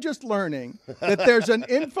 How am I just learning that there's an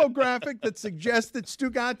infographic that suggests that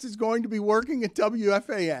Stugotz is going to be working at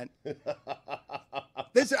WFAN?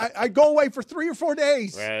 I go away for 3 or 4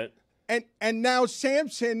 days, Right. and now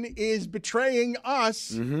Samson is betraying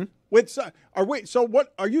us with. So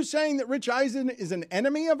what are you saying, that Rich Eisen is an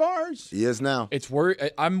enemy of ours? He is now.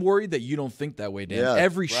 I'm worried that you don't think that way, Dan. Yeah.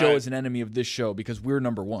 Every show Right. is an enemy of this show because we're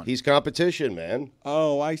number one. He's competition, man.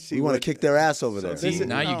 Oh, I see. We want to kick their ass over there. See,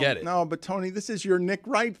 now you get it. No, but Tony, this is your Nick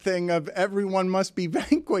Wright thing of everyone must be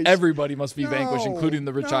vanquished. Everybody must be vanquished, including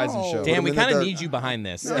the Rich Eisen show. Dan, we in kind of the- need you behind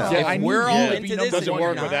this. No. If I need we're you all to into be this, number and Doesn't one. you're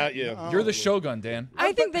work not. without you. You're the Shogun, Dan.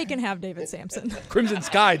 I think they can have David Sampson. Crimson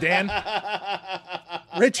Sky, Dan.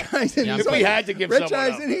 Rich Eisen. Yeah, he's if we all- had to give Rich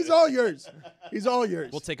someone Eisen, up. he's all yours. He's all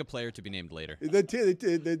yours. We'll take a player to be named later.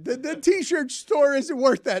 The T-shirt store isn't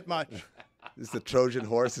worth that much. Is the Trojan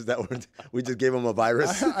horse? Is that what we just gave him a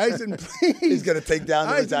virus? Eisen, please. He's gonna take down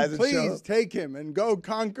the Rich Eisen please show. take him and go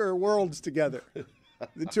conquer worlds together.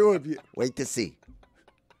 The two of you. Wait to see.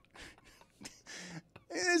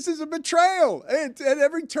 This is a betrayal. At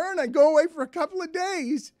every turn, I go away for a couple of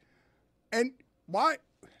days, and why?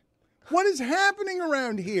 What is happening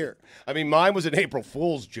around here? I mean, mine was an April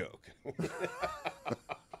Fool's joke.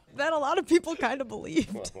 That a lot of people kind of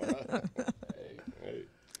believed.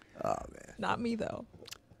 Oh man. Not me, though.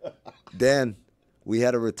 Dan, we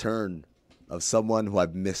had a return of someone who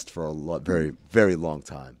I've missed for a very, very long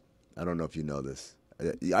time. I don't know if you know this.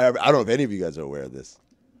 I don't know if any of you guys are aware of this.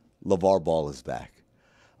 LeVar Ball is back.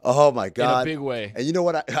 Oh, my God. In a big way. And you know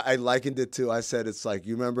what? I likened it to? I said it's like,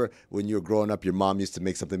 you remember when you were growing up, your mom used to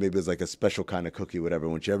make something, maybe it was like a special kind of cookie, whatever.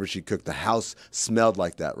 Whenever she cooked, the house smelled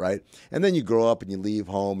like that, right? And then you grow up and you leave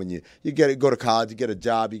home and you go to college, you get a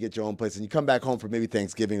job, you get your own place, and you come back home for maybe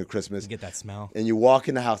Thanksgiving or Christmas. You get that smell. And you walk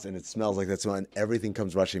in the house and it smells like that smell and everything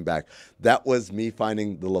comes rushing back. That was me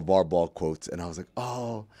finding the LeVar Ball quotes. And I was like,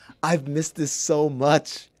 oh, I've missed this so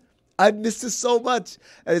much. I've missed this so much.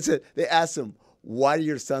 And it said, they asked him, why do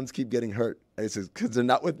your sons keep getting hurt? And he says, because they're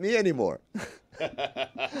not with me anymore.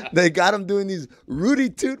 They got him doing these Rudy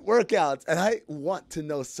Toot workouts. And I want to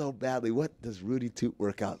know so badly, what does Rudy Toot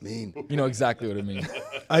workout mean? You know exactly what it means.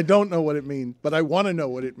 I don't know what it means, but I want to know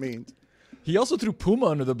what it means. He also threw Puma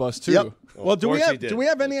under the bus, too. Yep. Well, do we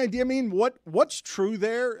have any idea? I mean, what's true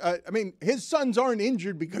there? I mean, his sons aren't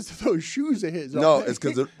injured because of those shoes of his. No, it's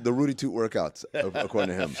because the Rudy Toot workouts,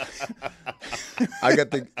 according to him. I got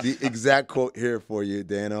the exact quote here for you,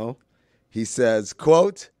 Dano. He says,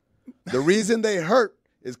 quote, the reason they hurt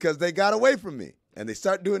is because they got away from me. And they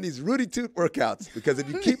start doing these Rudy Toot workouts because if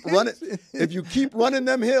you keep running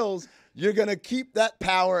them hills, you're going to keep that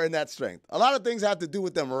power and that strength. A lot of things have to do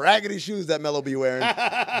with them raggedy shoes that Melo be wearing.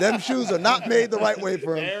 Them shoes are not made the right way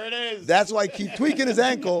for him. There it is. That's why he keep tweaking his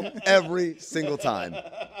ankle every single time.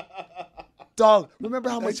 Dog, remember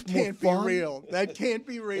how much more fun? That can't be real. That can't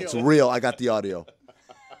be real. It's real. I got the audio.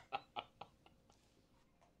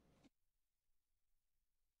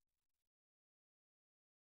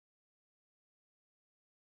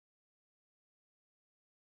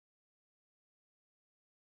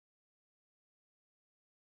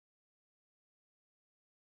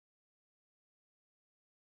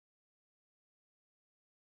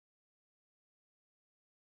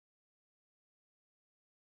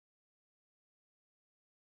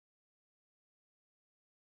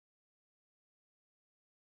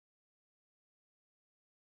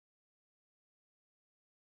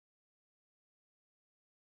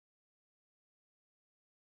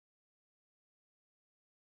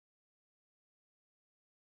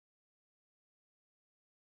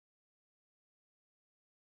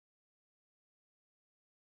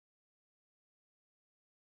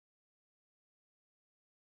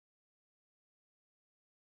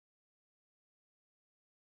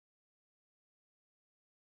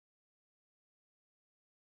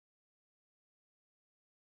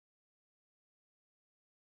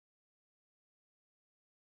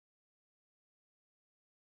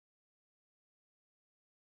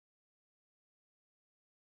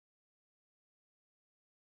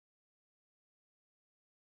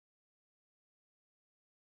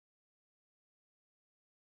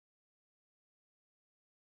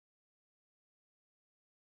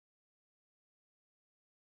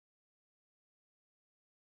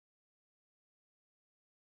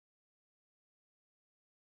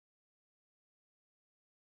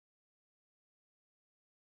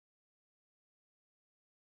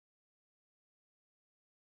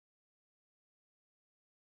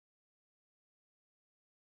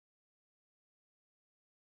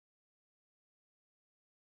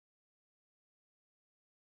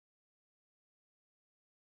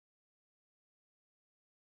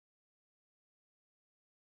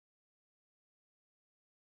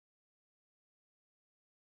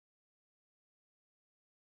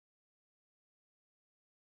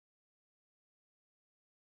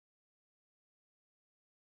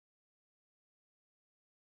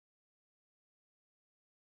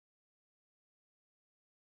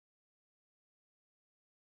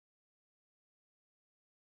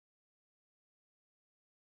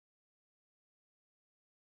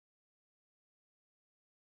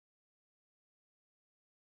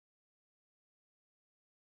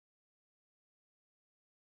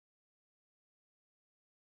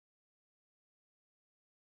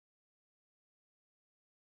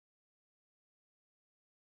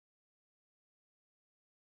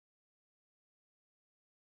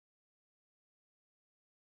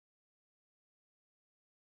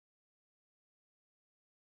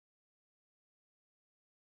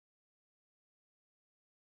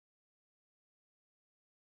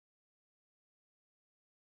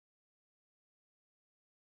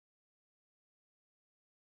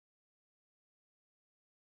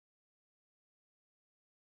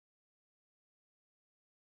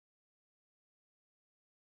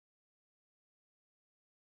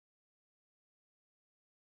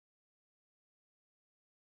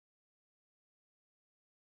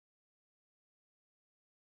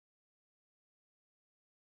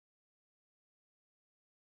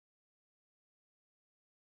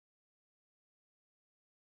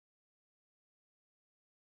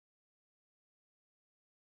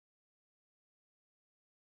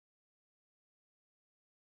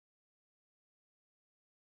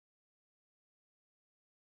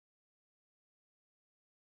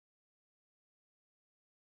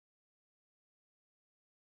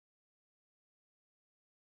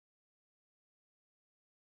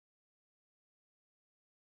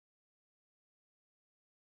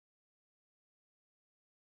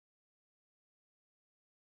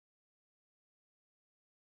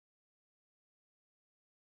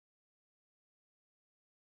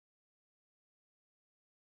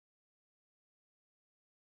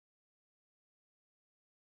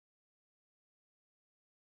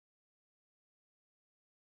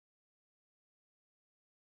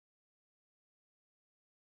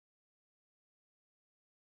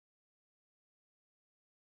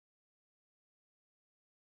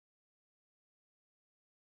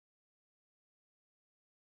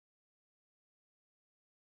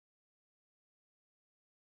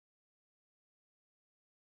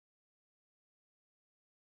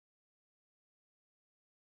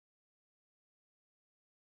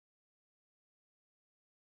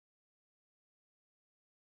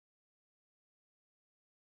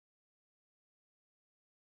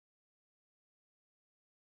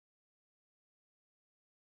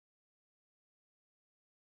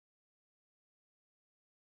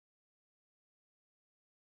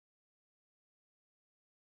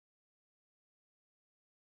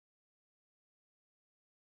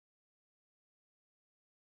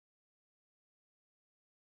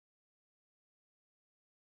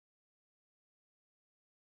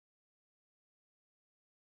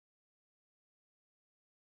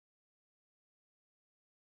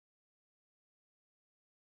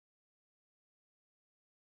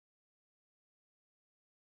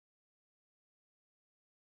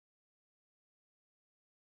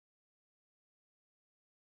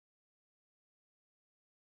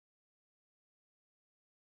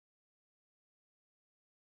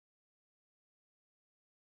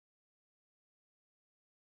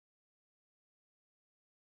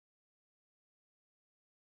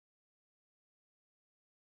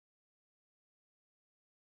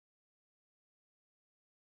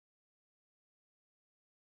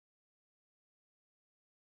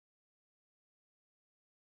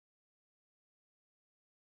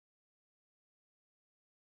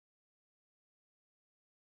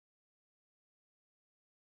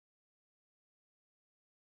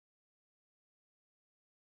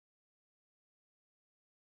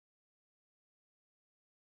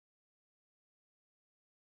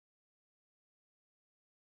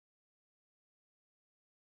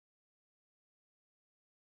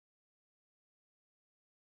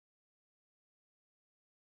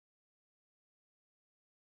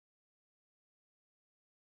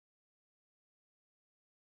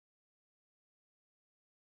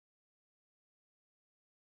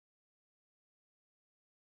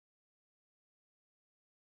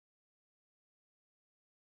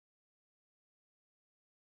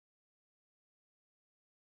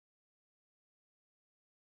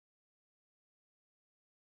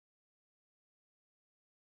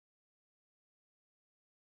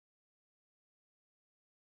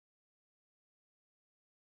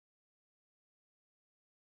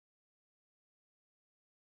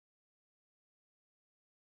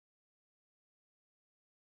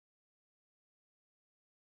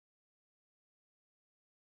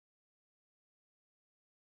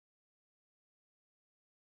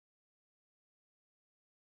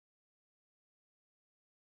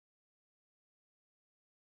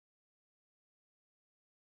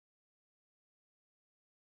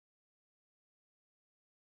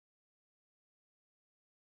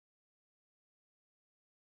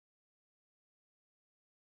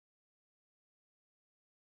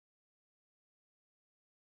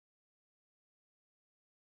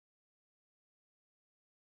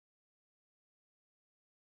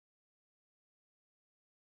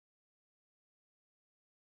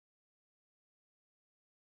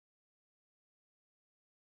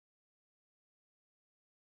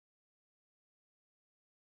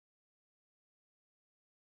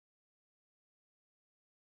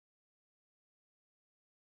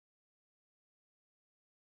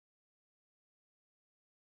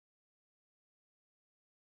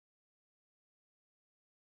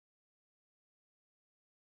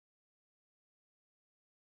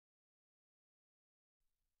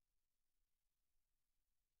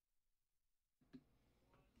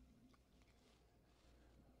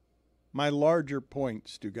 My larger point,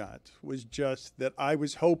 Stugotz, was just that I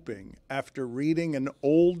was hoping, after reading an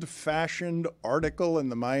old-fashioned article in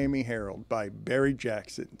the Miami Herald by Barry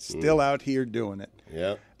Jackson, still out here doing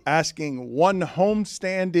it, asking one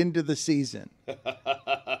homestand into the season,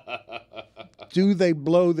 do they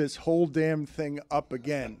blow this whole damn thing up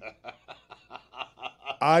again?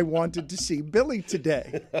 I wanted to see Billy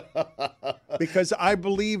today because I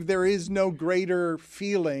believe there is no greater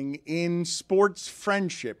feeling in sports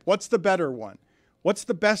friendship. What's the better one? What's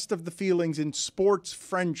the best of the feelings in sports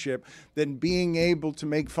friendship than being able to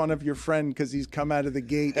make fun of your friend because he's come out of the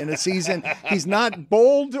gate in a season he's not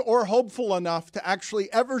bold or hopeful enough to actually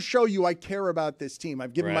ever show you I care about this team.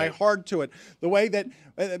 I've given my heart to it. The way that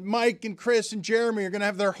Mike and Chris and Jeremy are going to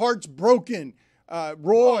have their hearts broken.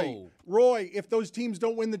 Roy, if those teams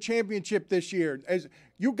don't win the championship this year, as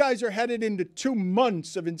you guys are headed into 2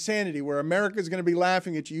 months of insanity where America's going to be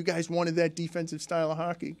laughing at you. You guys wanted that defensive style of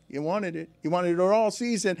hockey. You wanted it. You wanted it all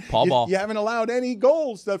season. You haven't allowed any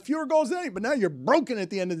goals, fewer goals than any, but now you're broken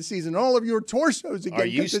at the end of the season. All of your torsos again. Are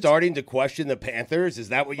you starting to question the Panthers? Is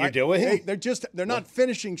that what you're doing? They're not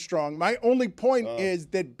finishing strong. My only point is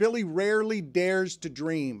that Billy rarely dares to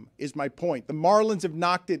dream, is my point. The Marlins have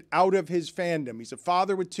knocked it out of his fandom. He's a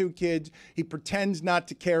father with 2 kids. He pretends not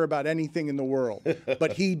to care about anything in the world,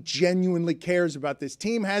 but he genuinely cares about this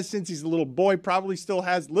team, has since he's a little boy, probably still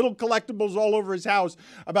has little collectibles all over his house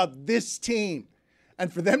about this team.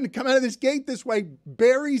 And for them to come out of this gate this way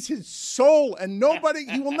buries his soul, and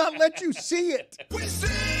he will not let you see it.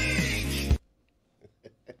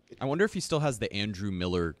 I wonder if he still has the Andrew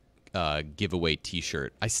Miller giveaway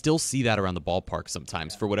T-shirt. I still see that around the ballpark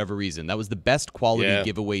sometimes for whatever reason. That was the best quality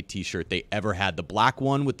giveaway T-shirt they ever had. The black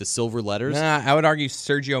one with the silver letters. Nah, I would argue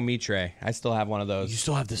Sergio Mitre. I still have one of those. You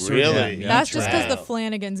still have the Sergio Mitre? That's just because the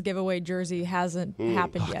Flanagan's giveaway jersey hasn't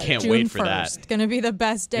happened yet. Can't June wait for 1st, that. Going to be the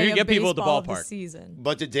best day You of get people at the baseball of the ballpark. season.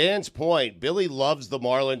 But to Dan's point, Billy loves the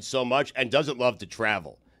Marlins so much and doesn't love to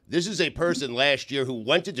travel. This is a person last year who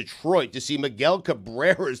went to Detroit to see Miguel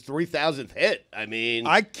Cabrera's 3,000th hit. I mean,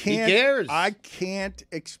 he cares. I can't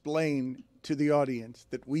explain to the audience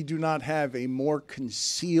that we do not have a more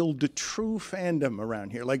concealed, true fandom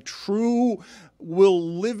around here. Like, true will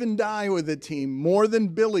live and die with a team more than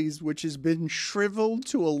Billy's, which has been shriveled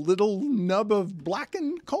to a little nub of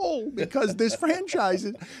blackened coal because this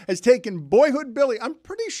franchise has taken boyhood Billy. I'm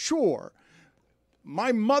pretty sure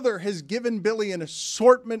my mother has given Billy an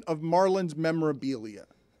assortment of Marlins memorabilia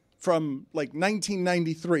from like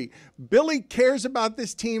 1993. Billy cares about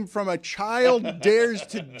this team from a child dares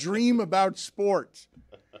to dream about sports.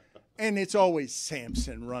 And it's always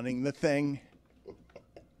Samson running the thing.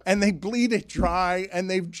 And they bleed it dry, and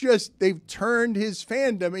they've turned his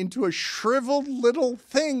fandom into a shriveled little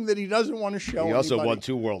thing that he doesn't want to show He also anybody. won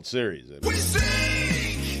 2 World Series.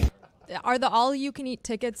 Are the all-you-can-eat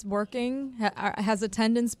tickets working? Has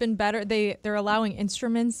attendance been better? They're allowing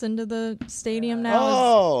instruments into the stadium now.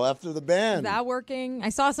 Oh, after the band. Is that working? I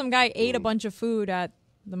saw some guy ate a bunch of food at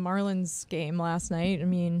the Marlins game last night. I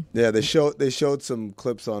mean, yeah, they showed some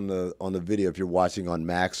clips on the video if you're watching on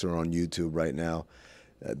Max or on YouTube right now.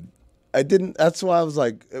 That's why I was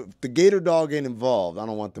like, if the Gator Dog ain't involved, I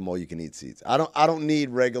don't want them all-you-can-eat seats. I don't need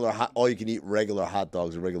all-you-can-eat regular hot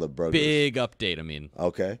dogs or regular burgers. Big update, I mean.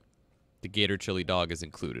 Okay. The Gator Chili Dog is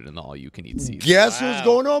included in the all-you-can-eat seats. Guess who's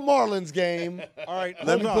going to a Marlins game? All right,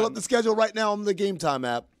 let me pull up the schedule right now on the Game Time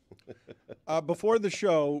app. Before the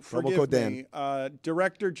show, forgive me,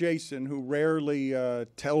 Director Jason, who rarely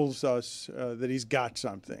tells us that he's got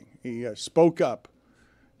something, he spoke up,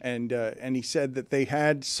 and he said that they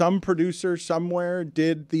had some producer somewhere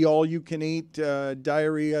did the all-you-can-eat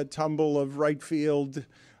diarrhea tumble of right field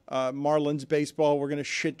Marlins baseball. We're going to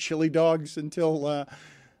shit chili dogs until...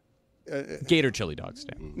 Gator chili dogs,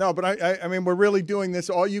 Dan. No, but I mean, we're really doing this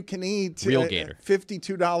all you can eat. Real Gator.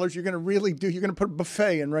 $52. You're going to put a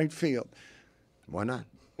buffet in right field. Why not?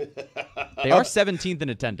 They are 17th in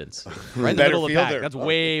attendance. Right in the middle of the pack. That's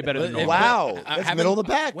way better than normal. Wow. That's middle of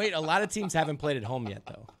the pack. Wait, a lot of teams haven't played at home yet,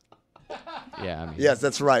 though. Yeah, I mean, yes,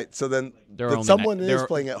 that's right. So then someone is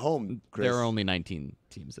playing at home, Chris. There are only 19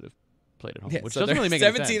 teams that have played at home, which so doesn't really make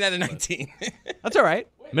 17 any sense. out of 19. That's all right.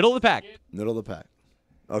 Middle of the pack. Middle of the pack.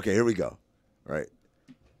 Okay, here we go. All right.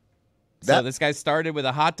 So this guy started with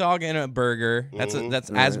a hot dog and a burger. That's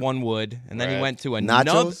as one would, and then he went to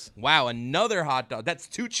another. Nachos? Wow, another hot dog. That's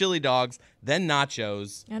 2 chili dogs, then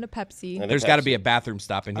nachos. And a Pepsi. There's got to be a bathroom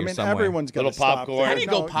stop in here somewhere. Everyone's got Little popcorn. How do you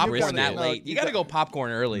go No, popcorn that gotta- late? You got to go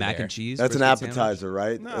popcorn early. Mac there. and cheese. That's an brisket appetizer,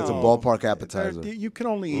 right? That's a No. ballpark appetizer. You can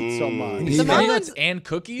only eat so much. The Peanuts Marlins, and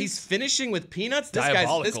cookies. He's finishing with peanuts. This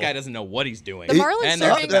Diabolical. guy doesn't know what he's doing. the Marlins And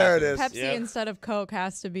serving there it is. Pepsi Yeah. instead of Coke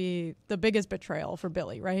has to be the biggest betrayal for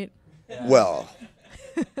Billy, right? Well,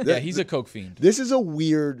 yeah, he's a Coke fiend. this is a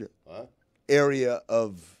weird area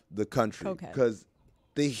of the country Cokehead. because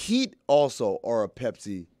the Heat also are a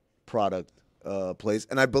Pepsi product place,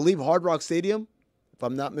 and I believe Hard Rock Stadium, if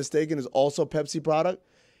I'm not mistaken, is also a Pepsi product.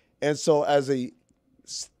 And so, as a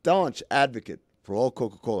staunch advocate for all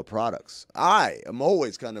Coca-Cola products, I am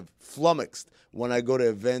always kind of flummoxed when I go to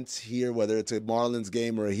events here, whether it's a Marlins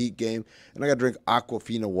game or a Heat game, and I got to drink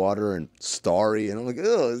Aquafina water and Starry, and I'm like,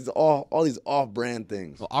 ugh, it's all these off-brand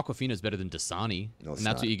things. Well, Aquafina is better than Dasani, No, it's and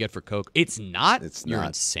that's not. what you get for Coke. It's not. It's You're not.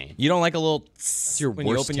 insane. You don't like a little It's your when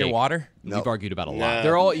you worst open your take. water? We've argued about a Nah. lot.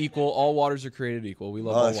 They're all equal. All waters are created equal. We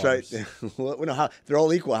love all That's waters. right. Well, no, how, they're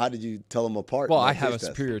all equal. How did you tell them apart? Well, in I that have a taste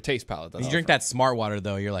test? superior taste palate. That's You drink that smart water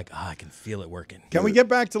though, you're like, I can feel it working. Can we get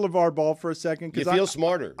back to LeVar Ball for a second? You feel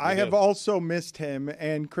smarter. I You have do. also missed him,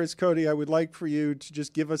 and Chris Cody, I would like for you to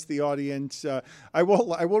just give us the audience. I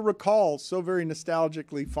will recall so very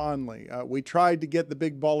nostalgically fondly. We tried to get the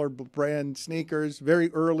Big Baller brand sneakers,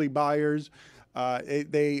 very early buyers.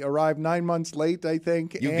 They arrived 9 months late, I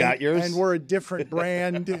think. You got yours? and we're a different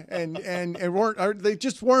brand, and they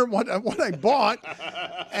just weren't what I bought,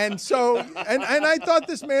 and so and I thought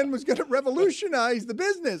this man was going to revolutionize the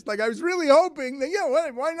business. Like I was really hoping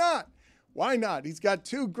that why not? Why not? He's got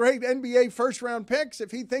 2 great NBA first-round picks.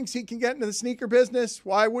 If he thinks he can get into the sneaker business,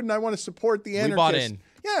 why wouldn't I want to support the anarchists? We bought in.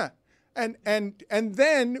 Yeah. And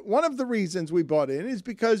then one of the reasons we bought in is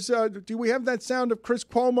because do we have that sound of Chris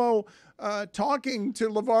Cuomo talking to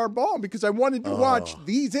LeVar Ball? Because I wanted to watch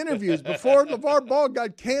these interviews before LeVar Ball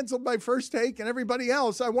got canceled by First Take and everybody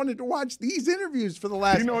else. I wanted to watch these interviews for the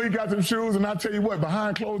last. You know he got them shoes, and I tell you what,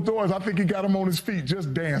 behind closed doors, I think he got them on his feet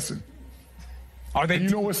just dancing. Are they? And you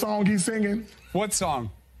know what song he's singing? What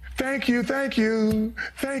song? Thank you, thank you,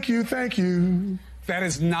 thank you, thank you. That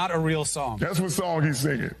is not a real song. That's what song he's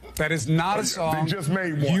singing. That is not a song. They just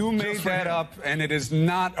made one. You just made for that him. up, and it is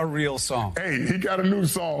not a real song. Hey, he got a new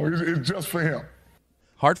song. It's just for him.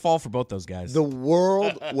 Hard fall for both those guys. The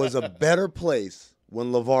world was a better place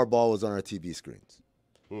when LeVar Ball was on our TV screens.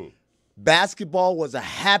 Basketball was a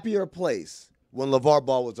happier place when LeVar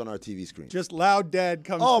Ball was on our TV screens. Just loud dad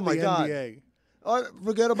comes Oh to my the God. NBA.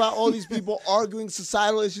 Forget about all these people arguing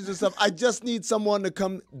societal issues and stuff. I just need someone to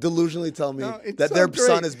come delusionally tell me It's that so their great.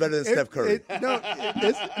 son is better than Steph Curry.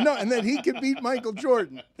 And that he could beat Michael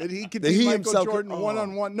Jordan. That he could That beat he Michael himself could- Jordan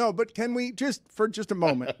one-on-one. No, but can we for just a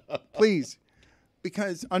moment, please?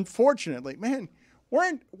 Because unfortunately, man,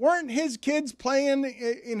 weren't his kids playing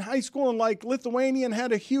in high school in like Lithuania and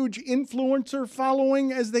had a huge influencer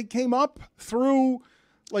following as they came up through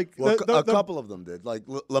like Well, a couple of them did. Like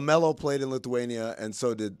LaMelo played in Lithuania, and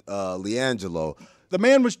so did LiAngelo. The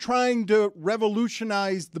man was trying to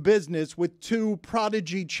revolutionize the business with 2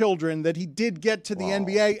 prodigy children that he did get to the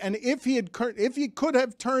NBA, and if he could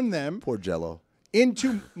have turned them, Poor Jello,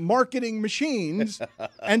 into marketing machines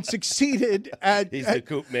and succeeded at. He's the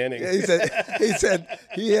Coop Manning. He said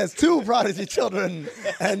he has 2 prodigy children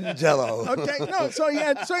and Jello. Okay, no, so he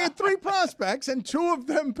had 3 prospects, and 2 of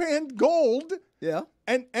them panned gold. Yeah.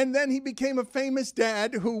 And then he became a famous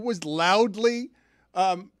dad who was loudly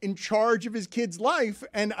in charge of his kid's life,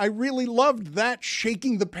 and I really loved that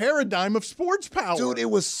shaking the paradigm of sports power. Dude, it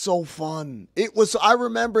was so fun. It was. I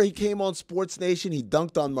remember he came on Sports Nation. He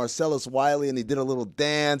dunked on Marcellus Wiley, and he did a little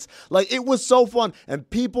dance. Like, it was so fun. And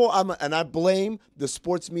people, and I blame the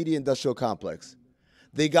sports media industrial complex.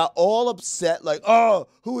 They got all upset, like, oh,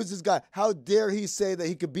 who is this guy? How dare he say that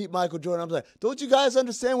he could beat Michael Jordan? I'm like, don't you guys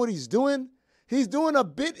understand what he's doing? He's doing a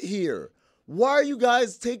bit here. Why are you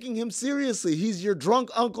guys taking him seriously? He's your drunk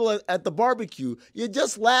uncle at the barbecue. You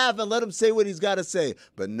just laugh and let him say what he's got to say.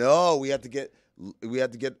 But no, we have to get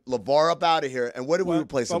LeVar up out of here. And what did we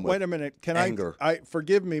replace him with? Wait a minute. Anger. I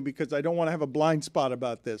forgive me because I don't want to have a blind spot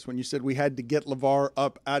about this. When you said we had to get LeVar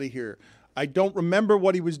up out of here, I don't remember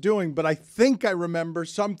what he was doing, but I think I remember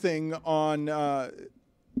something on.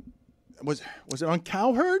 Was it on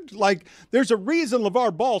Cowherd? Like, there's a reason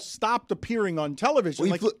LeVar Ball stopped appearing on television.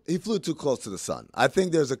 Well, he flew too close to the sun. I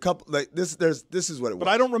think there's a couple like this. This is what it was. But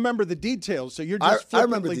I don't remember the details. So you're just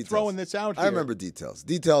flippantly details. throwing this out here. I remember details.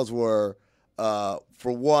 Details were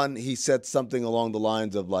For one, he said something along the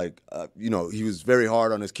lines of like, he was very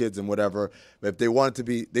hard on his kids and whatever. But if they wanted to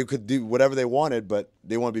be, they could do whatever they wanted, but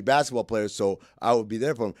they want to be basketball players, so I would be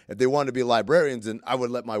there for them. If they wanted to be librarians, then I would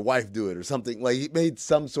let my wife do it or something. Like he made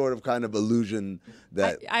some sort of kind of allusion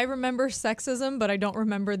that. I remember sexism, but I don't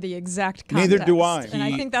remember the exact context. Neither do I. And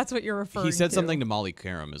I think that's what you're referring to. He said something to Molly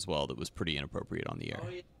Karam as well that was pretty inappropriate on the air.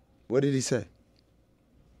 What did he say?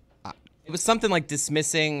 It was something like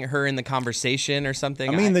dismissing her in the conversation or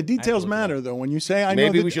something. I mean, the details matter, though. When you say I know,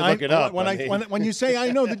 maybe we should look it up. When you say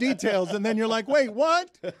I know the details, and then you're like, wait,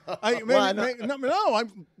 what? I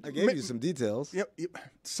gave you some details.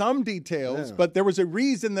 Some details, but there was a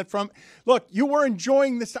reason that look, you were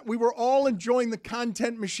enjoying this. We were all enjoying the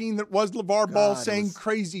content machine that was LeVar Ball saying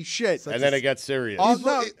crazy shit, and then it got serious.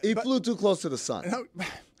 He flew too close to the sun.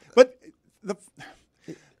 But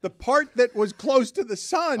the part that was close to the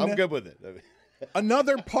sun. I'm good with it.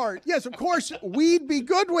 Another part. Yes, of course, we'd be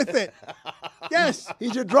good with it. Yes.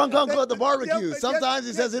 He's your drunk uncle at the barbecue. Sometimes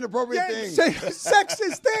he says inappropriate things.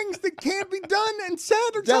 Sexist things that can't be done and said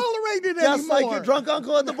or tolerated anymore. Just like your drunk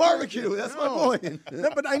uncle at the barbecue. That's my point. No,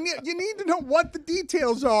 but you need to know what the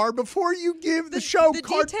details are before you give the show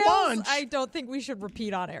carte blanche. I don't think we should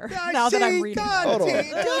repeat on air now that I'm reading. God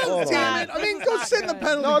damn it. I mean, go sit in the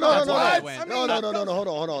penalty box. No.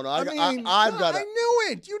 Hold on. I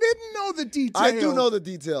knew it. You didn't know the details. I do know the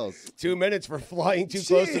details. 2 minutes for flying too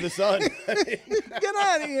close to the sun. Get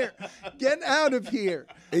out of here. Get out of here.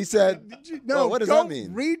 He said, no, what does that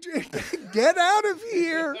mean? Get out of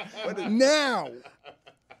here now.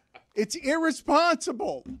 It's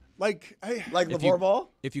irresponsible. Like LeVar Ball?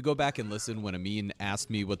 If you go back and listen, when Amin asked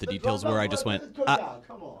me what the details were, I just went, come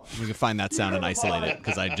on. We can find that sound and isolate it,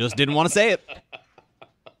 because I just didn't want to say it.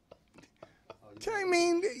 I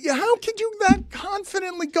mean, how could you that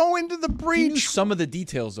confidently go into the breach? He knew some of the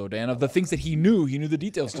details, though, Dan, of the things that he knew. He knew the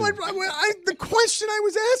details, too. The question I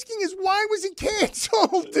was asking is, why was he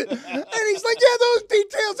canceled? And he's like, those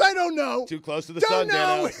details, I don't know. Too close to the sun,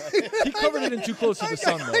 know. He covered it in Too Close to the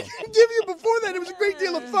Sun, though. I can give you before that, it was a great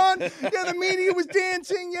deal of fun. The media was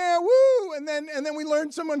dancing, woo. And then we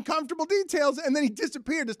learned some uncomfortable details, and then he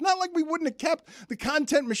disappeared. It's not like we wouldn't have kept the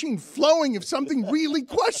content machine flowing if something really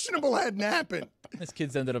questionable hadn't happened. His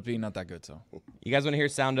kids ended up being not that good, so. You guys want to hear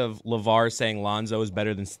sound of LeVar saying Lonzo is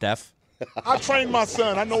better than Steph? I trained my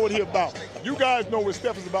son. I know what he's about. You guys know what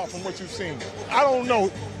Steph is about from what you've seen. I don't know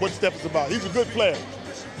what Steph is about. He's a good player.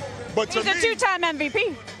 But he's a 2-time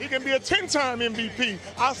MVP. He can be a 10-time MVP.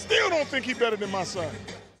 I still don't think he's better than my son.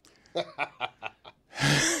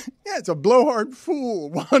 It's a blowhard fool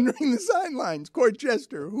wandering the sidelines. Court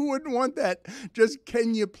jester. Who wouldn't want that? Just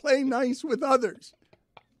can you play nice with others?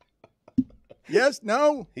 Yes,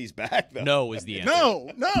 no? He's back, though. No is the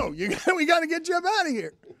answer. No. We got to get Jeff out of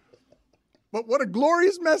here. But what a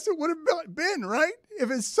glorious mess it would have been, right? If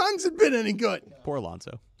his sons had been any good. Poor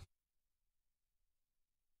Lonzo.